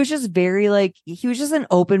he was just very like, he was just an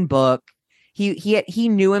open book. He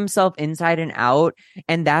knew himself inside and out,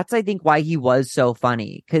 and that's I think why he was so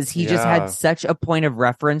funny, because he just had such a point of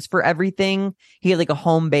reference for everything. He had like a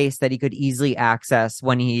home base that he could easily access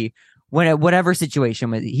when whatever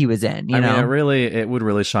situation he was in. You know, it would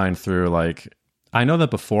really shine through. Like, I know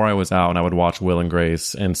that before I was out and I would watch Will and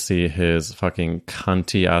Grace and see his fucking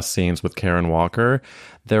cunty ass scenes with Karen Walker,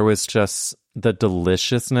 there was just the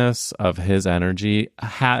deliciousness of his energy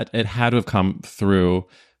had to have come through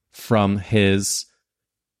from his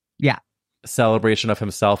celebration of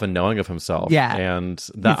himself and knowing of himself. And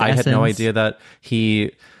that I had no idea that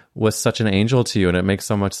he was such an angel to you, and it makes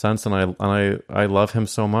so much sense, and I love him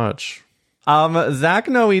so much. Zach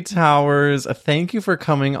Noe Towers, thank you for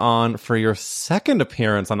coming on for your second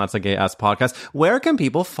appearance on That's a Gay Ass Podcast. Where can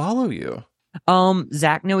people follow you?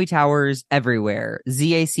 Zach Noe Towers everywhere.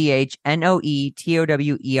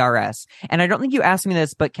 ZACHNOETOWERS. And I don't think you asked me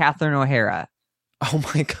this, but Catherine O'Hara. Oh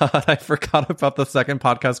my God, I forgot about the second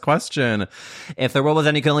podcast question. If the world was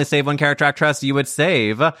end, you could only save one character actress, you would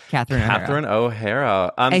save Catherine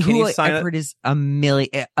O'Hara. And can who you sign I've heard is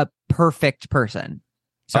a perfect person.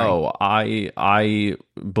 Sorry. Oh, I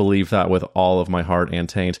believe that with all of my heart and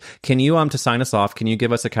taint. Can you, to sign us off, can you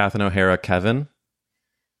give us a Catherine O'Hara Kevin?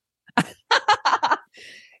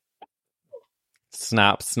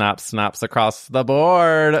 Snaps across the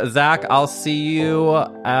board. Zach, I'll see you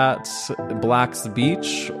at Black's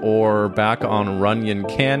Beach or back on Runyon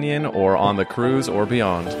Canyon or on the cruise or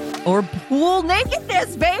beyond. Or pool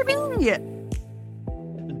nakedness, baby!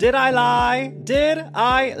 Did I lie? Did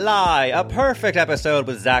I lie? A perfect episode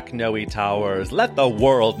with Zach Noe Towers. Let the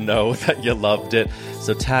world know that you loved it.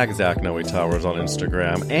 So tag Zach Noe Towers on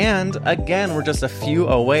Instagram. And again, we're just a few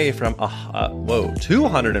away from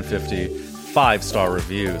 250 5-star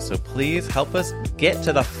reviews. So please help us get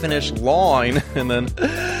to the finish line and then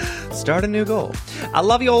start a new goal. I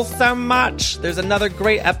love you all so much. There's another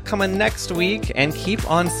great ep coming next week, and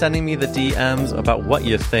keep on sending me the DMs about what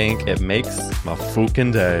you think. It makes my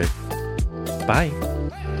fucking day. Bye.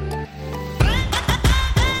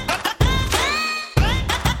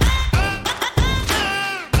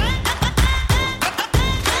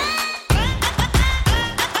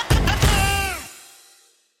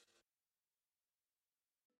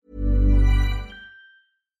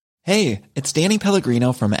 Hey, it's Danny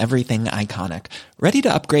Pellegrino from Everything Iconic. Ready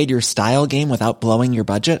to upgrade your style game without blowing your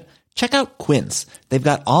budget? Check out Quince. They've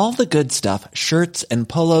got all the good stuff, shirts and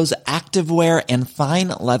polos, activewear, and fine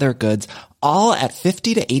leather goods, all at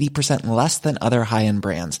 50 to 80% less than other high-end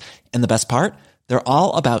brands. And the best part? They're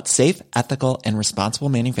all about safe, ethical, and responsible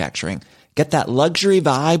manufacturing. Get that luxury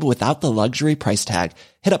vibe without the luxury price tag.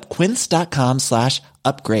 Hit up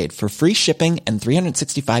quince.com/upgrade for free shipping and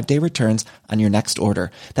 365-day returns on your next order.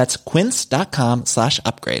 That's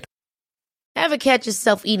quince.com/upgrade. Ever catch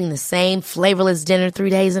yourself eating the same flavorless dinner 3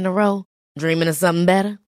 days in a row? Dreaming of something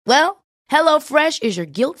better? Well, HelloFresh is your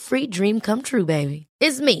guilt-free dream come true, baby.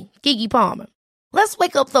 It's me, Keke Palmer. Let's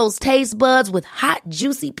wake up those taste buds with hot,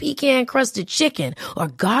 juicy pecan-crusted chicken or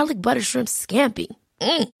garlic butter shrimp scampi.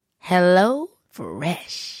 Hello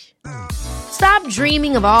Fresh. Stop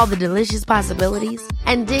dreaming of all the delicious possibilities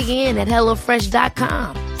and dig in at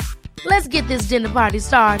HelloFresh.com. Let's get this dinner party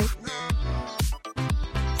started.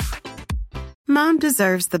 Mom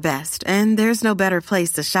deserves the best, and there's no better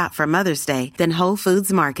place to shop for Mother's Day than Whole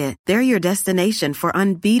Foods Market. They're your destination for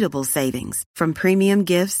unbeatable savings, from premium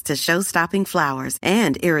gifts to show-stopping flowers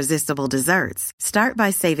and irresistible desserts. Start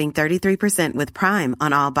by saving 33% with Prime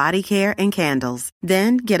on all body care and candles.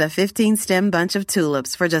 Then get a 15-stem bunch of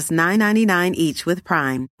tulips for just $9.99 each with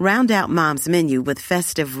Prime. Round out Mom's menu with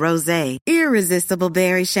festive rosé, irresistible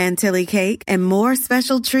berry chantilly cake, and more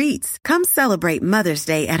special treats. Come celebrate Mother's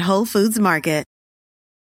Day at Whole Foods Market.